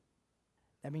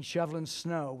 That means shoveling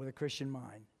snow with a Christian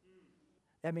mind.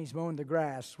 That means mowing the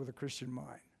grass with a Christian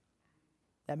mind.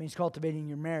 That means cultivating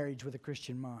your marriage with a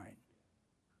Christian mind.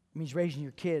 It means raising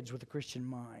your kids with a Christian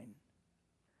mind."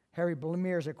 Harry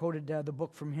Blemires, I quoted the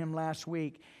book from him last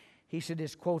week. He said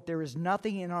this, quote, "There is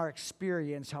nothing in our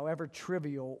experience, however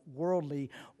trivial, worldly,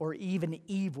 or even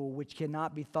evil, which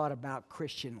cannot be thought about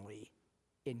Christianly,"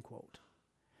 end quote.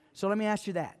 So let me ask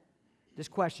you this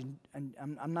question, and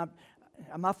I'm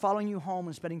not following you home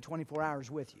and spending 24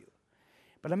 hours with you.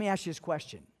 But let me ask you this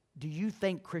question. Do you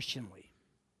think Christianly?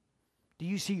 Do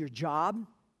you see your job?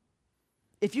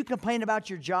 If you complain about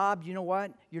your job, you know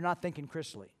what? You're not thinking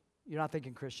Christianly. You're not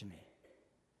thinking Christianly.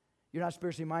 You're not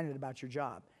spiritually minded about your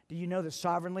job. Do you know that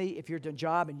sovereignly, if you're at a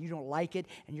job and you don't like it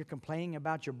and you're complaining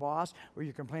about your boss or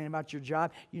you're complaining about your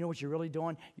job, you know what you're really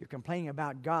doing? You're complaining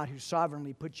about God who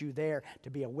sovereignly put you there to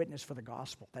be a witness for the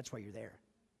gospel. That's why you're there.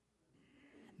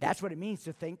 That's what it means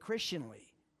to think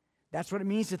Christianly. That's what it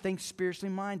means to think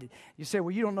spiritually minded. You say,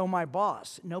 well, you don't know my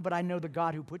boss. No, but I know the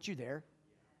God who put you there.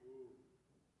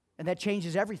 And that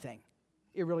changes everything.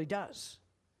 It really does.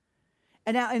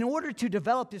 And now, in order to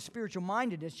develop this spiritual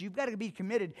mindedness, you've got to be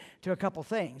committed to a couple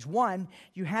things. One,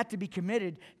 you have to be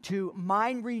committed to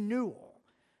mind renewal.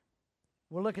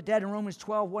 We'll look at that in Romans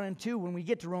 12, 1 and 2 when we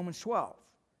get to Romans 12.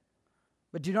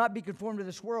 But do not be conformed to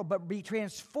this world, but be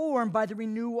transformed by the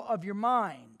renewal of your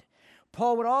mind.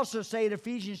 Paul would also say in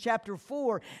Ephesians chapter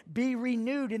 4, be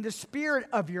renewed in the spirit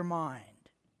of your mind.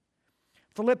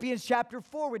 Philippians chapter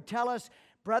 4 would tell us,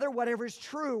 brother, whatever is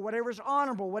true, whatever is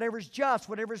honorable, whatever is just,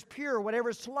 whatever is pure, whatever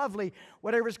is lovely,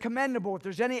 whatever is commendable, if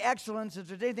there's any excellence, if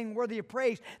there's anything worthy of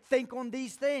praise, think on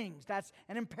these things. That's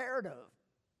an imperative.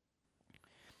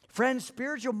 Friends,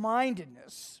 spiritual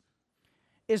mindedness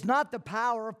is not the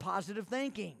power of positive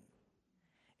thinking.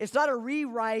 It's not a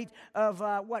rewrite of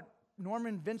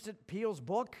Norman Vincent Peale's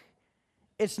book.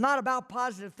 It's not about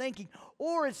positive thinking,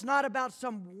 or it's not about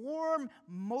some warm,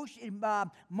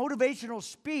 motivational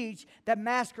speech that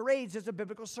masquerades as a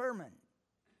biblical sermon.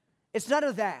 It's none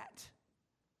of that.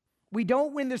 We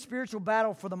don't win the spiritual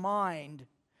battle for the mind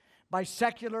by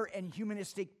secular and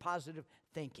humanistic positive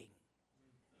thinking.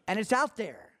 And it's out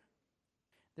there.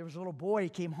 There was a little boy, he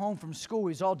came home from school, he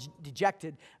was all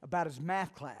dejected about his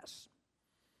math class.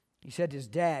 He said to his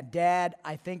dad, Dad,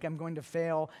 I think I'm going to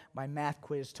fail my math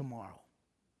quiz tomorrow.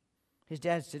 His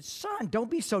dad said, son, don't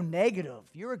be so negative.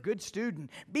 You're a good student.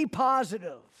 Be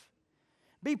positive.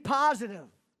 Be positive.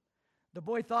 The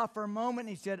boy thought for a moment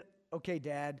and he said, okay,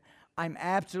 Dad, I'm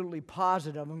absolutely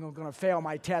positive I'm going to fail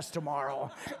my test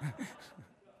tomorrow.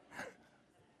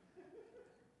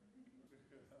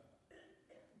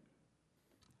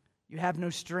 You have no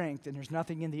strength, and there's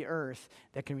nothing in the earth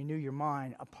that can renew your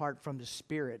mind apart from the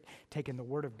Spirit taking the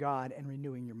Word of God and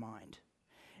renewing your mind.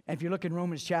 And if you look in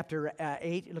Romans chapter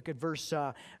 8, look at verse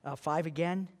 5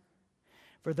 again.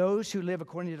 For those who live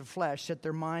according to the flesh set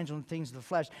their minds on the things of the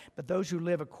flesh, but those who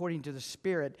live according to the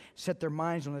Spirit set their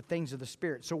minds on the things of the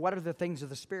Spirit. So what are the things of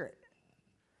the Spirit?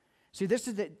 See, this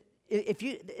is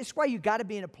it's why you got to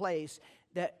be in a place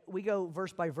that we go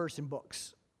verse by verse in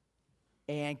books.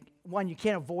 And one, you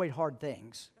can't avoid hard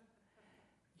things.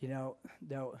 You know,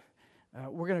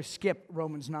 we're going to skip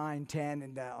Romans 9,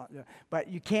 10, but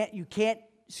you can't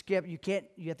skip.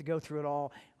 You have to go through it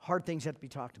all. Hard things have to be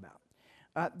talked about.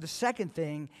 The second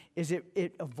thing is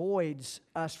it avoids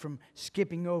us from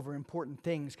skipping over important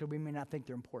things because we may not think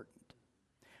they're important.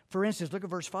 For instance, look at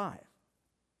verse 5.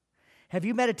 Have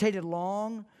you meditated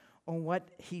long on what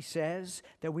he says,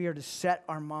 that we are to set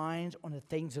our minds on the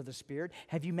things of the Spirit?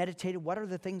 Have you meditated? What are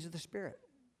the things of the Spirit?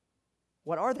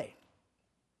 What are they?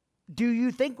 Do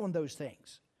you think on those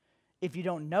things? If you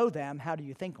don't know them, how do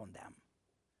you think on them?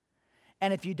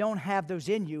 And if you don't have those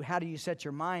in you, how do you set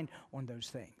your mind on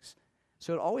those things?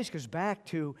 So it always goes back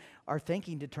to our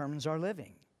thinking determines our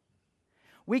living.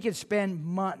 We could spend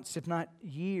months, if not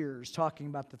years, talking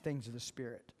about the things of the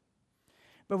Spirit.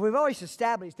 But we've always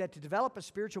established that to develop a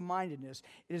spiritual mindedness,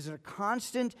 it is a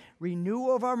constant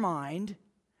renewal of our mind,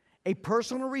 a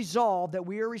personal resolve that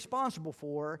we are responsible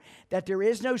for, that there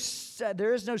is no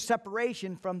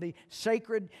separation from the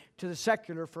sacred to the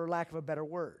secular, for lack of a better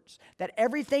words. That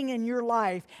everything in your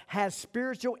life has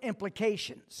spiritual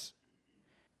implications.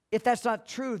 If that's not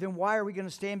true, then why are we going to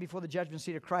stand before the judgment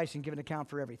seat of Christ and give an account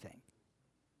for everything?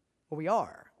 Well, we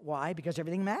are. Why? Because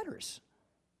everything matters.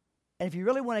 And if you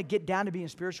really want to get down to being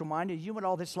spiritual minded, you know what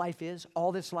all this life is?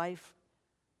 All this life?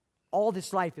 All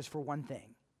this life is for one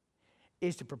thing,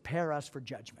 is to prepare us for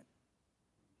judgment.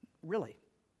 Really.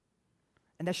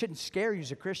 And that shouldn't scare you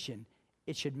as a Christian.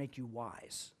 It should make you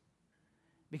wise.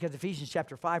 Because Ephesians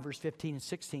chapter 5, verse 15 and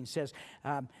 16 says,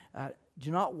 do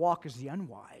not walk as the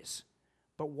unwise,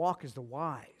 but walk as the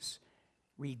wise,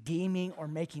 redeeming or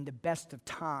making the best of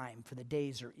time, for the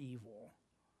days are evil.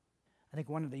 I think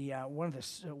one of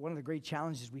the great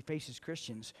challenges we face as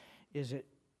Christians is that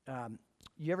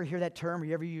you ever hear that term, or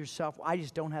you ever hear yourself, I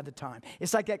just don't have the time.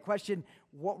 It's like that question,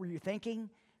 what were you thinking?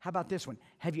 How about this one?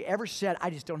 Have you ever said, I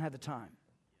just don't have the time?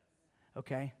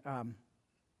 Okay.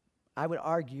 I would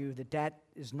argue that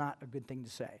is not a good thing to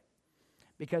say.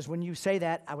 Because when you say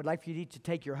that, I would like for you to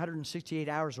take your 168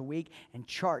 hours a week and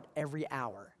chart every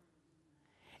hour.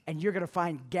 And you're going to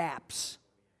find gaps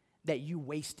that you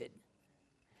wasted.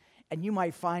 And you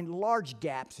might find large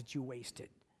gaps that you wasted.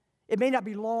 It may not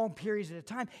be long periods at a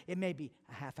time. It may be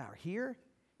a half hour here.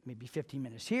 It may be 15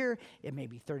 minutes here. It may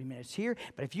be 30 minutes here.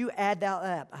 But if you add that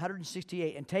up,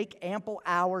 168, and take ample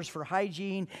hours for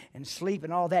hygiene and sleep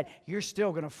and all that, you're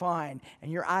still going to find,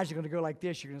 and your eyes are going to go like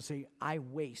this. You're going to say, I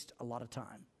waste a lot of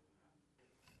time.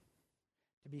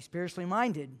 To be spiritually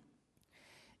minded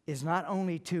is not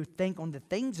only to think on the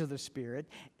things of the Spirit,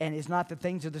 and is not the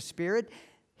things of the Spirit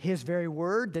His very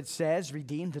word that says,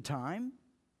 redeem the time.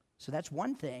 So that's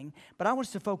one thing. But I want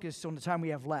us to focus on the time we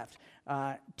have left.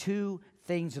 Two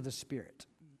things of the Spirit.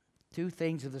 Two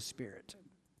things of the Spirit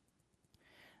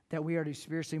that we are to be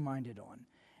spiritually minded on.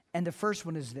 And the first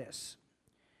one is this,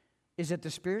 is that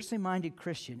the spiritually minded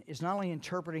Christian is not only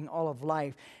interpreting all of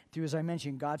life through, as I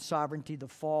mentioned, God's sovereignty, the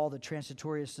fall, the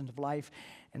transitoriness of life,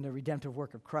 and the redemptive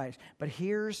work of Christ. But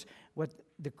here's what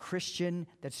the Christian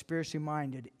that's spiritually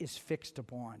minded is fixed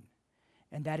upon,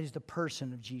 and that is the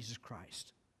person of Jesus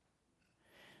Christ.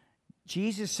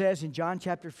 Jesus says in John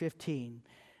chapter 15,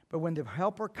 "But when the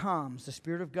Helper comes, the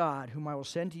Spirit of God, whom I will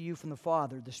send to you from the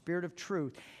Father, the Spirit of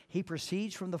truth, He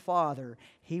proceeds from the Father.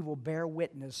 He will bear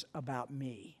witness about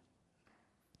me."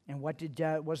 And what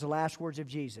was the last words of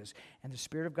Jesus? "And the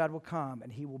Spirit of God will come,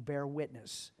 and He will bear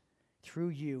witness through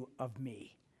you of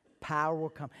me." Power will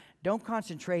come. Don't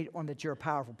concentrate on that you're a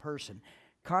powerful person.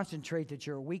 Concentrate that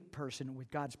you're a weak person with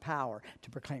God's power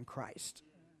to proclaim Christ.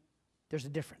 There's a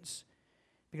difference.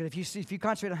 Because if you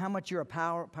concentrate on how much you're a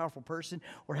powerful person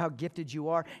or how gifted you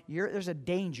are, there's a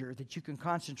danger that you can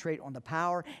concentrate on the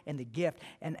power and the gift.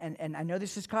 And I know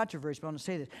this is controversial, but I'm going to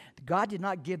say this. God did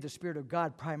not give the Spirit of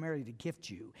God primarily to gift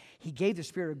you. He gave the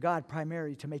Spirit of God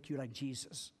primarily to make you like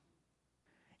Jesus.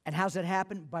 And how's that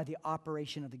happen? By the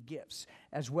operation of the gifts,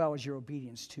 as well as your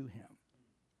obedience to Him.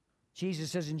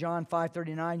 Jesus says in John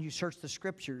 5:39, "You search the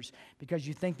Scriptures because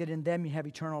you think that in them you have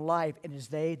eternal life, and it is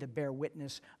they that bear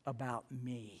witness about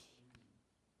me."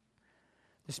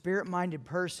 The Spirit-minded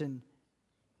person,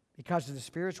 because of the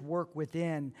Spirit's work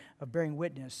within of bearing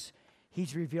witness,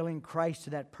 he's revealing Christ to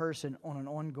that person on an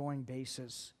ongoing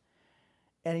basis.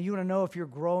 And you want to know if you're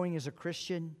growing as a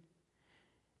Christian,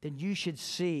 then you should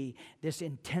see this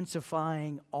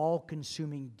intensifying,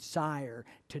 all-consuming desire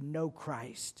to know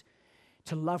Christ,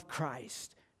 to love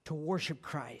Christ, to worship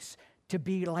Christ, to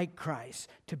be like Christ,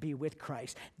 to be with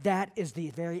Christ. That is the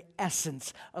very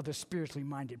essence of a spiritually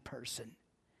minded person.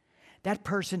 That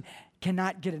person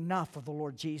cannot get enough of the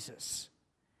Lord Jesus.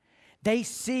 They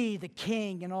see the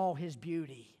King in all His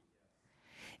beauty.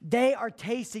 They are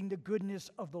tasting the goodness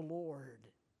of the Lord.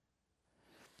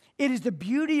 It is the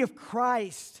beauty of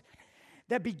Christ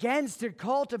that begins to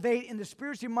cultivate in the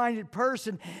spiritually minded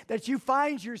person that you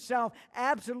find yourself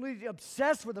absolutely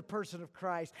obsessed with the person of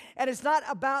Christ. And it's not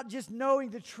about just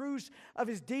knowing the truths of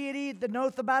His deity, the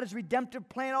knowledge about His redemptive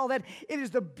plan, all that. It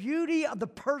is the beauty of the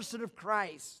person of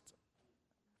Christ.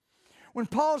 When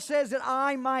Paul says that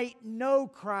I might know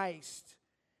Christ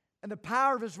and the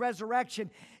power of His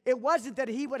resurrection, it wasn't that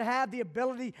he would have the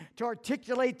ability to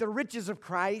articulate the riches of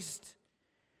Christ.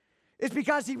 It's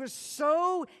because he was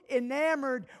so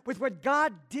enamored with what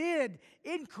God did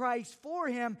in Christ for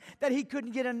him that he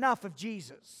couldn't get enough of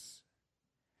Jesus.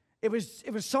 It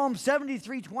was Psalm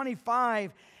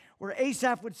 73:25 where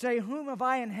Asaph would say, "Whom have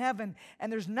I in heaven?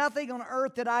 And there's nothing on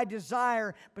earth that I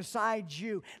desire besides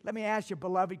you." Let me ask you,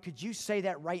 beloved, could you say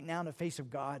that right now in the face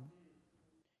of God?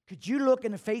 Could you look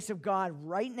in the face of God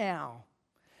right now?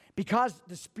 Because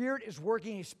the Spirit is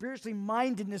working a spiritually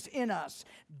mindedness in us,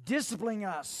 disciplining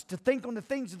us to think on the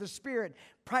things of the Spirit,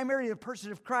 primarily the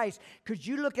person of Christ. Could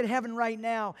you look at heaven right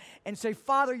now and say,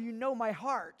 "Father, you know my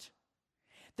heart.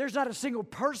 There's not a single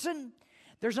person.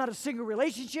 There's not a single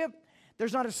relationship.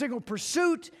 There's not a single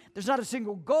pursuit. There's not a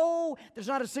single goal. There's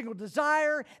not a single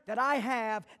desire that I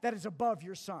have that is above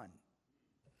your Son."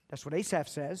 That's what Asaph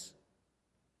says.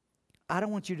 I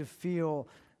don't want you to feel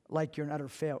like you're an utter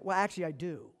failure. Well, actually, I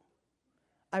do.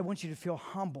 I want you to feel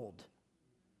humbled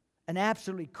and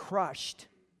absolutely crushed,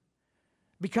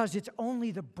 because it's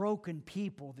only the broken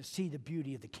people that see the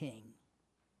beauty of the King.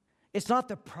 It's not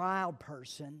the proud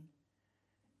person.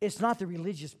 It's not the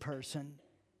religious person.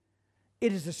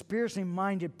 It is the spiritually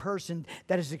minded person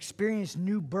that has experienced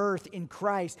new birth in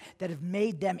Christ, that have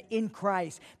made them in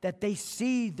Christ, that they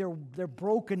see their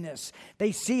brokenness.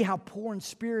 They see how poor in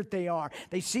spirit they are.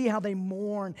 They see how they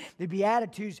mourn. The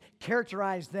Beatitudes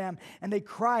characterize them, and they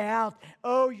cry out,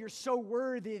 "Oh, you're so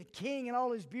worthy, the King in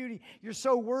all His beauty. You're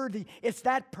so worthy." It's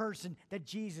that person that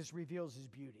Jesus reveals His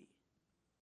beauty.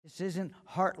 This isn't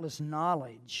heartless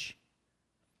knowledge.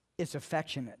 It's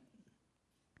affectionate.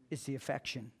 It's the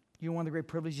affection. You know one of the great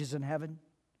privileges in heaven?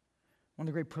 One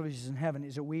of the great privileges in heaven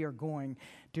is that we are going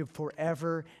to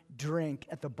forever drink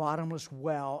at the bottomless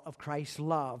well of Christ's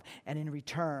love, and in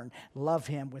return, love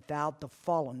Him without the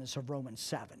fallenness of Romans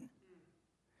 7.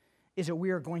 Is that we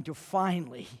are going to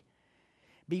finally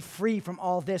be free from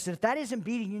all this. And if that isn't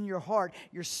beating in your heart,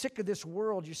 you're sick of this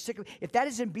world. If that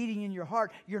isn't beating in your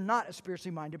heart, you're not a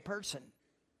spiritually minded person.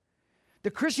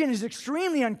 The Christian is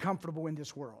extremely uncomfortable in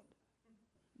this world.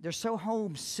 They're so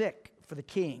homesick for the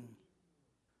King.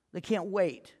 They can't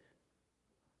wait.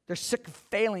 They're sick of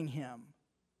failing Him.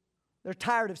 They're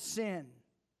tired of sin.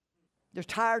 They're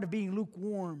tired of being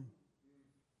lukewarm.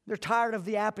 They're tired of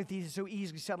the apathy that so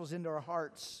easily settles into our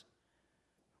hearts.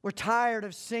 We're tired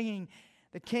of singing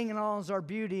the King and all is our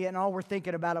beauty, and all we're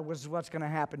thinking about it was what's going to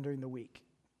happen during the week.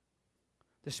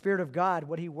 The Spirit of God,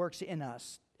 what He works in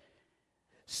us.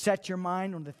 Set your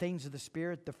mind on the things of the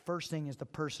Spirit. The first thing is the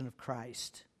person of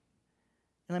Christ.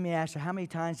 And let me ask you, how many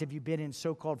times have you been in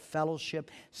so-called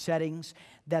fellowship settings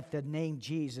that the name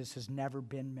Jesus has never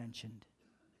been mentioned?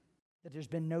 That there's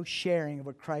been no sharing of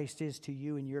what Christ is to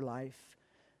you in your life?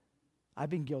 I've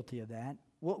been guilty of that.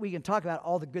 Well, we can talk about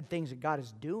all the good things that God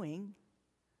is doing,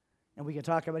 and we can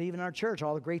talk about even our church,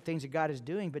 all the great things that God is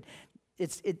doing, but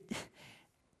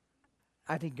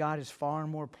I think God is far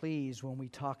more pleased when we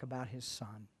talk about His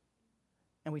Son.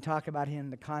 And we talk about Him in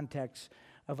the context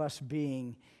of us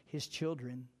being His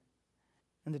children.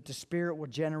 And that the Spirit will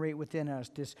generate within us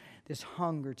this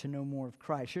hunger to know more of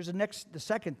Christ. Here's the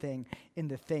second thing in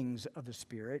the things of the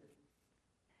Spirit.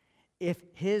 If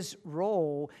His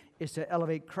role is to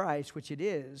elevate Christ, which it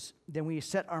is, then we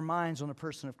set our minds on the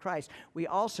person of Christ. We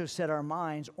also set our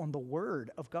minds on the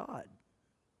Word of God.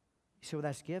 You see, well,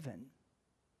 that's given.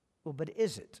 Well, but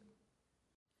is it?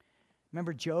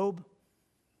 Remember Job?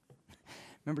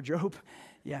 Remember Job?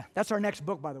 Yeah, that's our next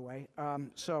book, by the way.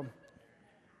 So,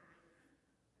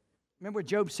 remember what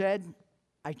Job said?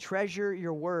 I treasure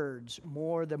your words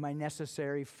more than my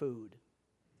necessary food.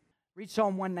 Read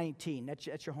Psalm 119.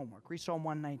 That's your homework. Read Psalm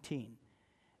 119.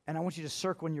 And I want you to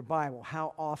circle in your Bible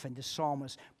how often the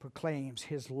psalmist proclaims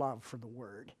his love for the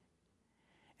Word.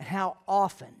 And how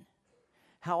often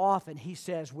he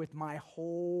says, with my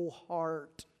whole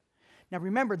heart. Now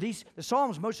remember, the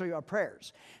Psalms mostly are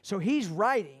prayers. So he's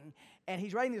writing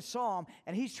this psalm,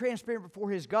 and he's transparent before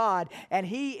his God, and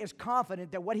he is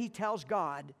confident that what he tells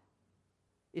God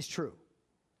is true.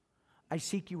 I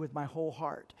seek you with my whole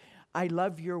heart. I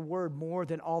love your word more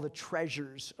than all the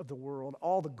treasures of the world,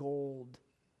 all the gold.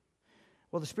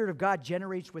 Well, the Spirit of God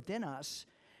generates within us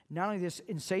not only this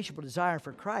insatiable desire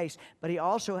for Christ, but He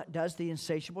also does the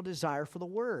insatiable desire for the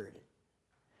Word.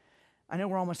 I know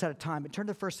we're almost out of time, but turn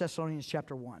to 1 Thessalonians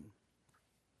chapter 1.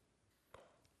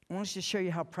 I want us to show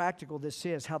you how practical this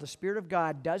is, how the Spirit of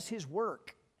God does His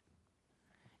work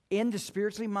in the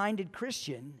spiritually minded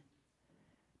Christian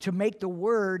to make the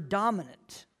Word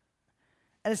dominant.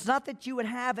 And it's not that you would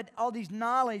have all these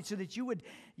knowledge so that you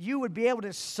would be able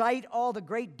to cite all the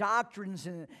great doctrines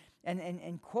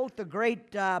and quote the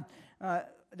great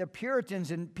the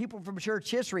Puritans and people from church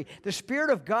history. The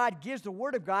Spirit of God gives the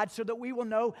Word of God so that we will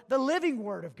know the living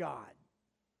Word of God.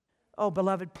 Oh,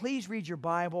 beloved, please read your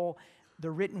Bible, the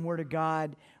written Word of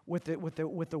God, with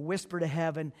the whisper to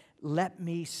heaven. Let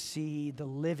me see the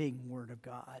living Word of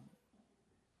God.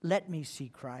 Let me see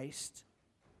Christ.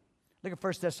 Look at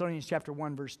 1 Thessalonians chapter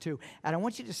 1, verse 2. And I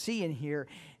want you to see in here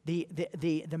the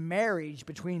marriage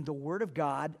between the Word of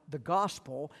God, the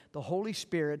gospel, the Holy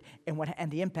Spirit,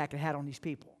 and the impact it had on these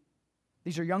people.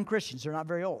 These are young Christians. They're not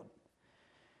very old.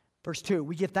 Verse 2,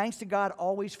 we give thanks to God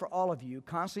always for all of you,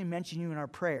 constantly mentioning you in our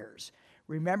prayers,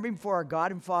 remembering before our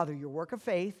God and Father your work of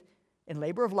faith and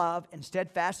labor of love and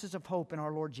steadfastness of hope in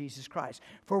our Lord Jesus Christ.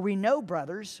 For we know,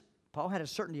 brothers, Paul had a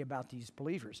certainty about these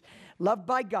believers, loved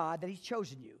by God, that He's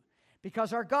chosen you.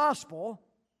 Because our gospel,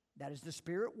 that is the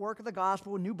Spirit work of the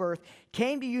gospel, new birth,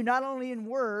 came to you not only in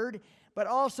word, but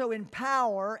also in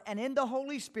power and in the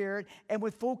Holy Spirit and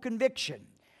with full conviction.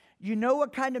 You know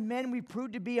what kind of men we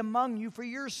proved to be among you for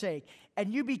your sake.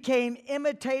 And you became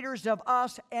imitators of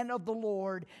us and of the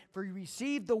Lord, for you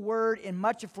received the word in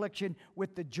much affliction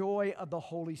with the joy of the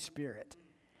Holy Spirit.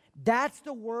 That's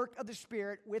the work of the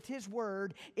Spirit with His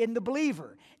Word in the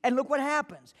believer. And look what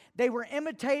happens. They were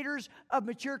imitators of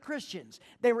mature Christians.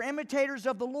 They were imitators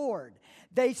of the Lord.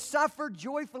 They suffered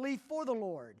joyfully for the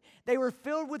Lord. They were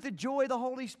filled with the joy of the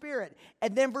Holy Spirit.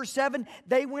 And then verse 7,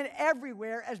 they went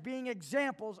everywhere as being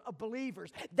examples of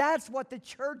believers. That's what the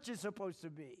church is supposed to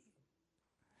be.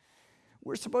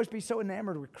 We're supposed to be so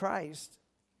enamored with Christ,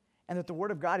 and that the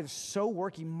Word of God is so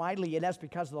working mightily in us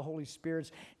because of the Holy Spirit's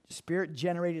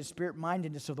Spirit-generated,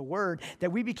 Spirit-mindedness of the Word,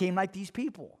 that we became like these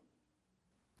people.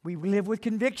 We live with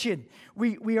conviction.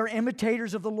 We are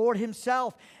imitators of the Lord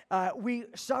Himself. We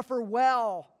suffer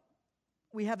well.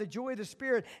 We have the joy of the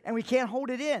Spirit, and we can't hold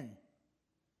it in.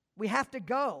 We have to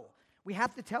go. We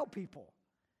have to tell people.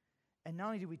 And not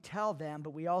only do we tell them,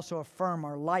 but we also affirm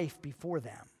our life before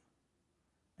them.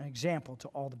 An example to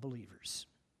all the believers.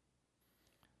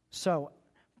 So,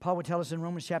 Paul would tell us in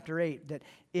Romans chapter 8 that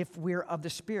if we're of the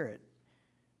Spirit,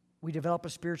 we develop a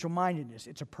spiritual mindedness.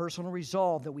 It's a personal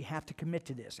resolve that we have to commit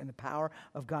to this and the power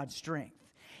of God's strength.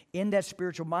 In that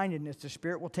spiritual mindedness, the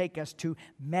Spirit will take us to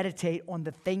meditate on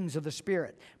the things of the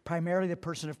Spirit, primarily the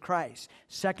person of Christ.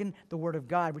 Second, the Word of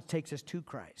God, which takes us to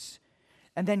Christ.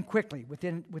 And then quickly,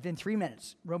 within 3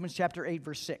 minutes, Romans chapter 8,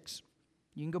 verse 6.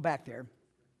 You can go back there.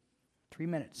 3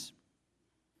 minutes.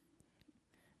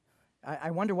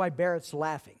 I wonder why Barrett's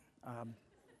laughing.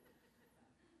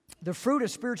 The fruit of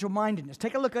spiritual mindedness.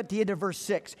 Take a look at the end of verse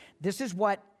 6. This is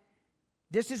what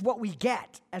we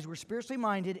get as we're spiritually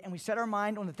minded and we set our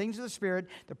mind on the things of the Spirit,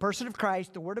 the person of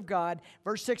Christ, the Word of God.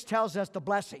 Verse 6 tells us the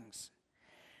blessings.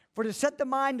 For to set the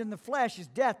mind on the flesh is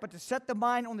death, but to set the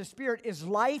mind on the Spirit is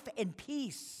life and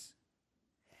peace.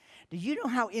 Do you know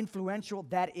how influential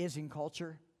that is in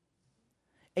culture?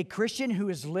 A Christian who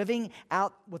is living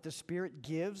out what the Spirit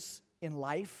gives in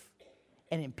life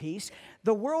and in peace.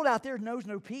 The world out there knows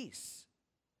no peace.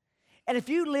 And if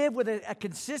you live with a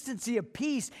consistency of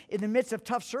peace in the midst of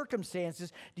tough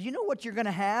circumstances, do you know what you're going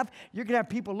to have? You're going to have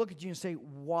people look at you and say,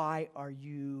 why are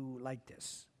you like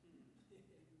this?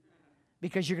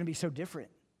 Because you're going to be so different.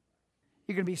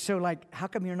 You're going to be so like, how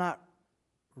come you're not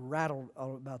rattled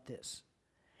about this?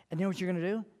 And you know what you're going to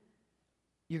do?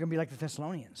 You're going to be like the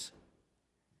Thessalonians.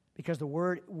 Because the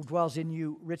Word dwells in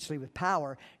you richly with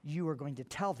power, you are going to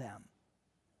tell them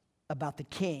about the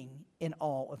King in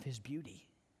all of His beauty.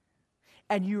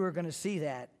 And you are going to see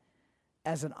that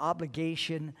as an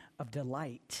obligation of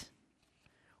delight.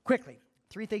 Quickly,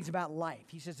 3 things about life.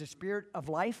 He says the Spirit of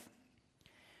life.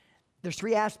 There's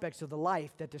 3 aspects of the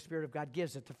life that the Spirit of God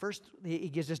gives us. The first, He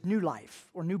gives us new life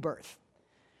or new birth.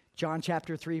 John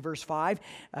chapter 3, verse 5,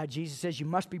 Jesus says you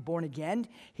must be born again.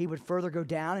 He would further go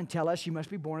down and tell us you must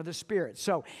be born of the Spirit.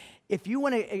 So if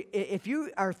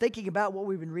you are thinking about what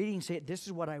we've been reading, say, this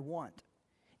is what I want.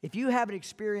 If you haven't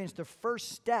experienced the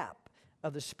first step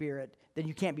of the Spirit, then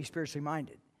you can't be spiritually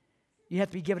minded. You have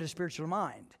to be given a spiritual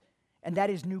mind. And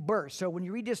that is new birth. So when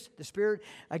you read this, the Spirit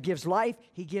gives life.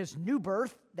 He gives new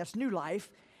birth. That's new life.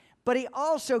 But He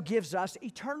also gives us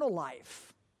eternal life.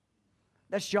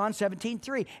 That's John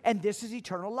 17:3. And this is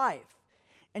eternal life.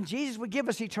 And Jesus would give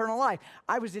us eternal life.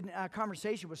 I was in a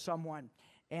conversation with someone,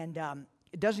 and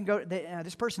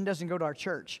this person doesn't go to our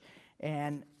church.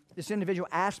 And this individual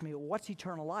asked me, what's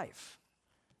eternal life?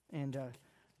 And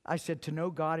I said, to know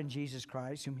God and Jesus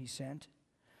Christ, whom He sent.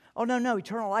 Oh, no,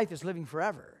 eternal life is living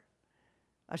forever.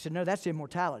 I said, no, that's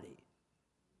immortality.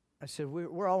 I said,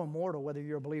 we're all immortal, whether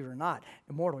you're a believer or not.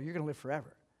 Immortal, you're going to live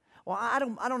forever. Well, I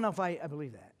don't know if I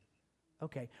believe that.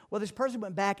 Okay. Well, this person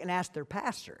went back and asked their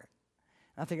pastor.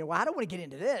 I'm thinking, well, I don't want to get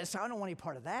into this. I don't want any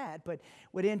part of that. But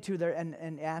went into their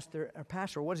and asked their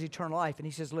pastor, what is eternal life? And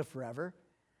he says, live forever.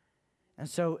 And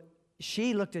so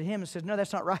she looked at him and said, no,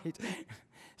 that's not right.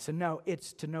 So no,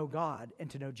 it's to know God and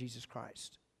to know Jesus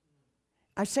Christ.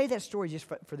 I say that story just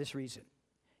for this reason.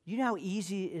 You know how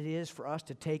easy it is for us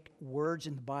to take words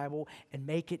in the Bible and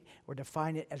make it or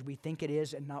define it as we think it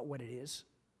is and not what it is?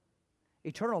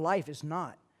 Eternal life is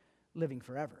not living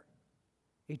forever.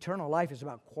 Eternal life is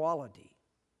about quality.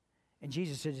 And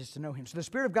Jesus says it's to know Him. So the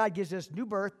Spirit of God gives us new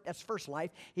birth. That's first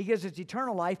life. He gives us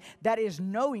eternal life. That is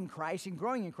knowing Christ and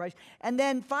growing in Christ. And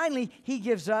then finally, He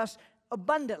gives us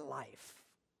abundant life.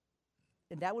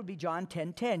 And that would be John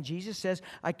 10:10. Jesus says,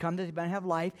 I come that they might have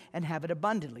life and have it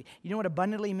abundantly. You know what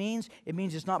abundantly means? It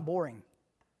means it's not boring.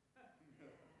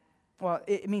 Well,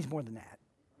 it means more than that.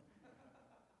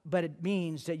 But it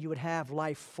means that you would have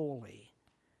life fully,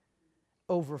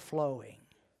 overflowing.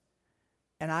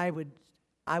 And I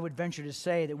would venture to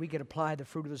say that we could apply the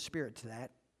fruit of the Spirit to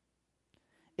that.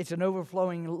 It's an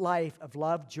overflowing life of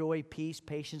love, joy, peace,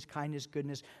 patience, kindness,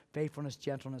 goodness, faithfulness,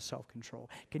 gentleness, self-control.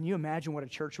 Can you imagine what a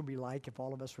church would be like if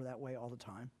all of us were that way all the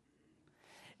time?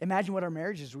 Imagine what our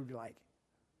marriages would be like.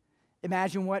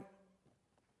 Imagine what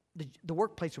the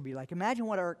workplace would be like. Imagine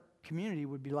what our community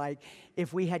would be like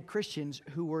if we had Christians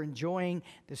who were enjoying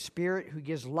the Spirit who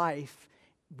gives life,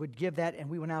 would give that, and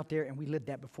we went out there and we lived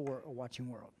that before a watching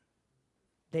world.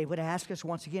 They would ask us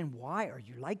once again, why are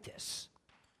you like this?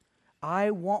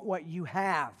 I want what you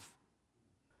have.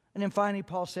 And then finally,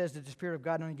 Paul says that the Spirit of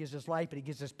God not only gives us life, but He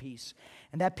gives us peace.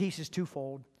 And that peace is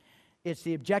twofold. It's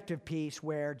the objective peace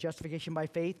where justification by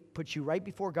faith puts you right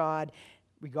before God,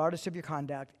 regardless of your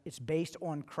conduct. It's based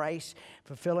on Christ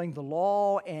fulfilling the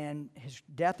law and His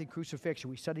death and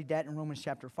crucifixion. We studied that in Romans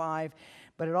chapter 5.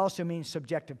 But it also means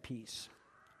subjective peace.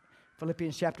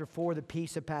 Philippians chapter 4, the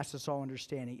peace that passes all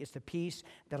understanding. It's the peace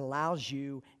that allows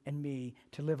you and me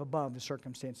to live above the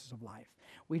circumstances of life.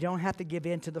 We don't have to give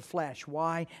in to the flesh.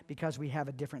 Why? Because we have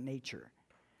a different nature.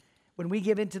 When we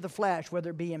give in to the flesh, whether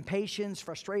it be impatience,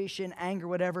 frustration, anger,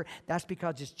 whatever, that's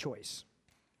because it's choice.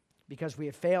 because we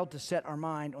have failed to set our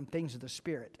mind on things of the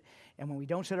Spirit. And when we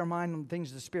don't set our mind on things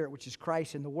of the Spirit, which is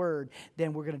Christ and the Word,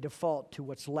 then we're going to default to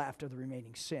what's left of the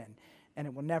remaining sin. And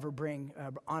it will never bring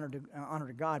honor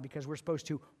to God, because we're supposed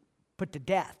to put to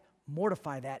death,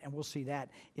 mortify that, and we'll see that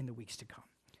in the weeks to come.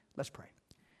 Let's pray.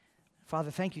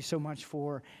 Father, thank you so much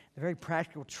for the very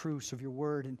practical truths of your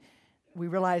Word. And we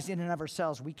realize in and of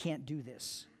ourselves we can't do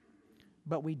this.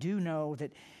 But we do know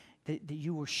that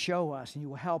you will show us and you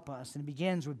will help us. And it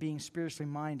begins with being spiritually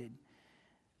minded.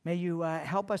 May you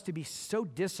help us to be so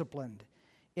disciplined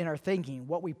in our thinking,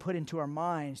 what we put into our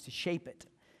minds to shape it.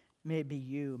 May it be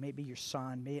you, may it be your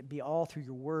Son, may it be all through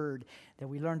your Word that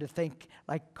we learn to think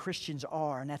like Christians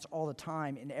are, and that's all the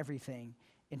time in everything,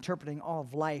 interpreting all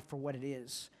of life for what it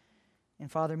is. And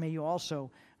Father, may you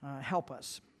also help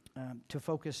us to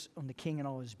focus on the King and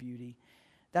all his beauty.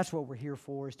 That's what we're here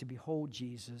for, is to behold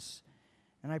Jesus.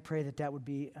 And I pray that would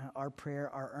be our prayer,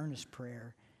 our earnest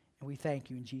prayer. And we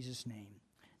thank you in Jesus' name.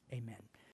 Amen.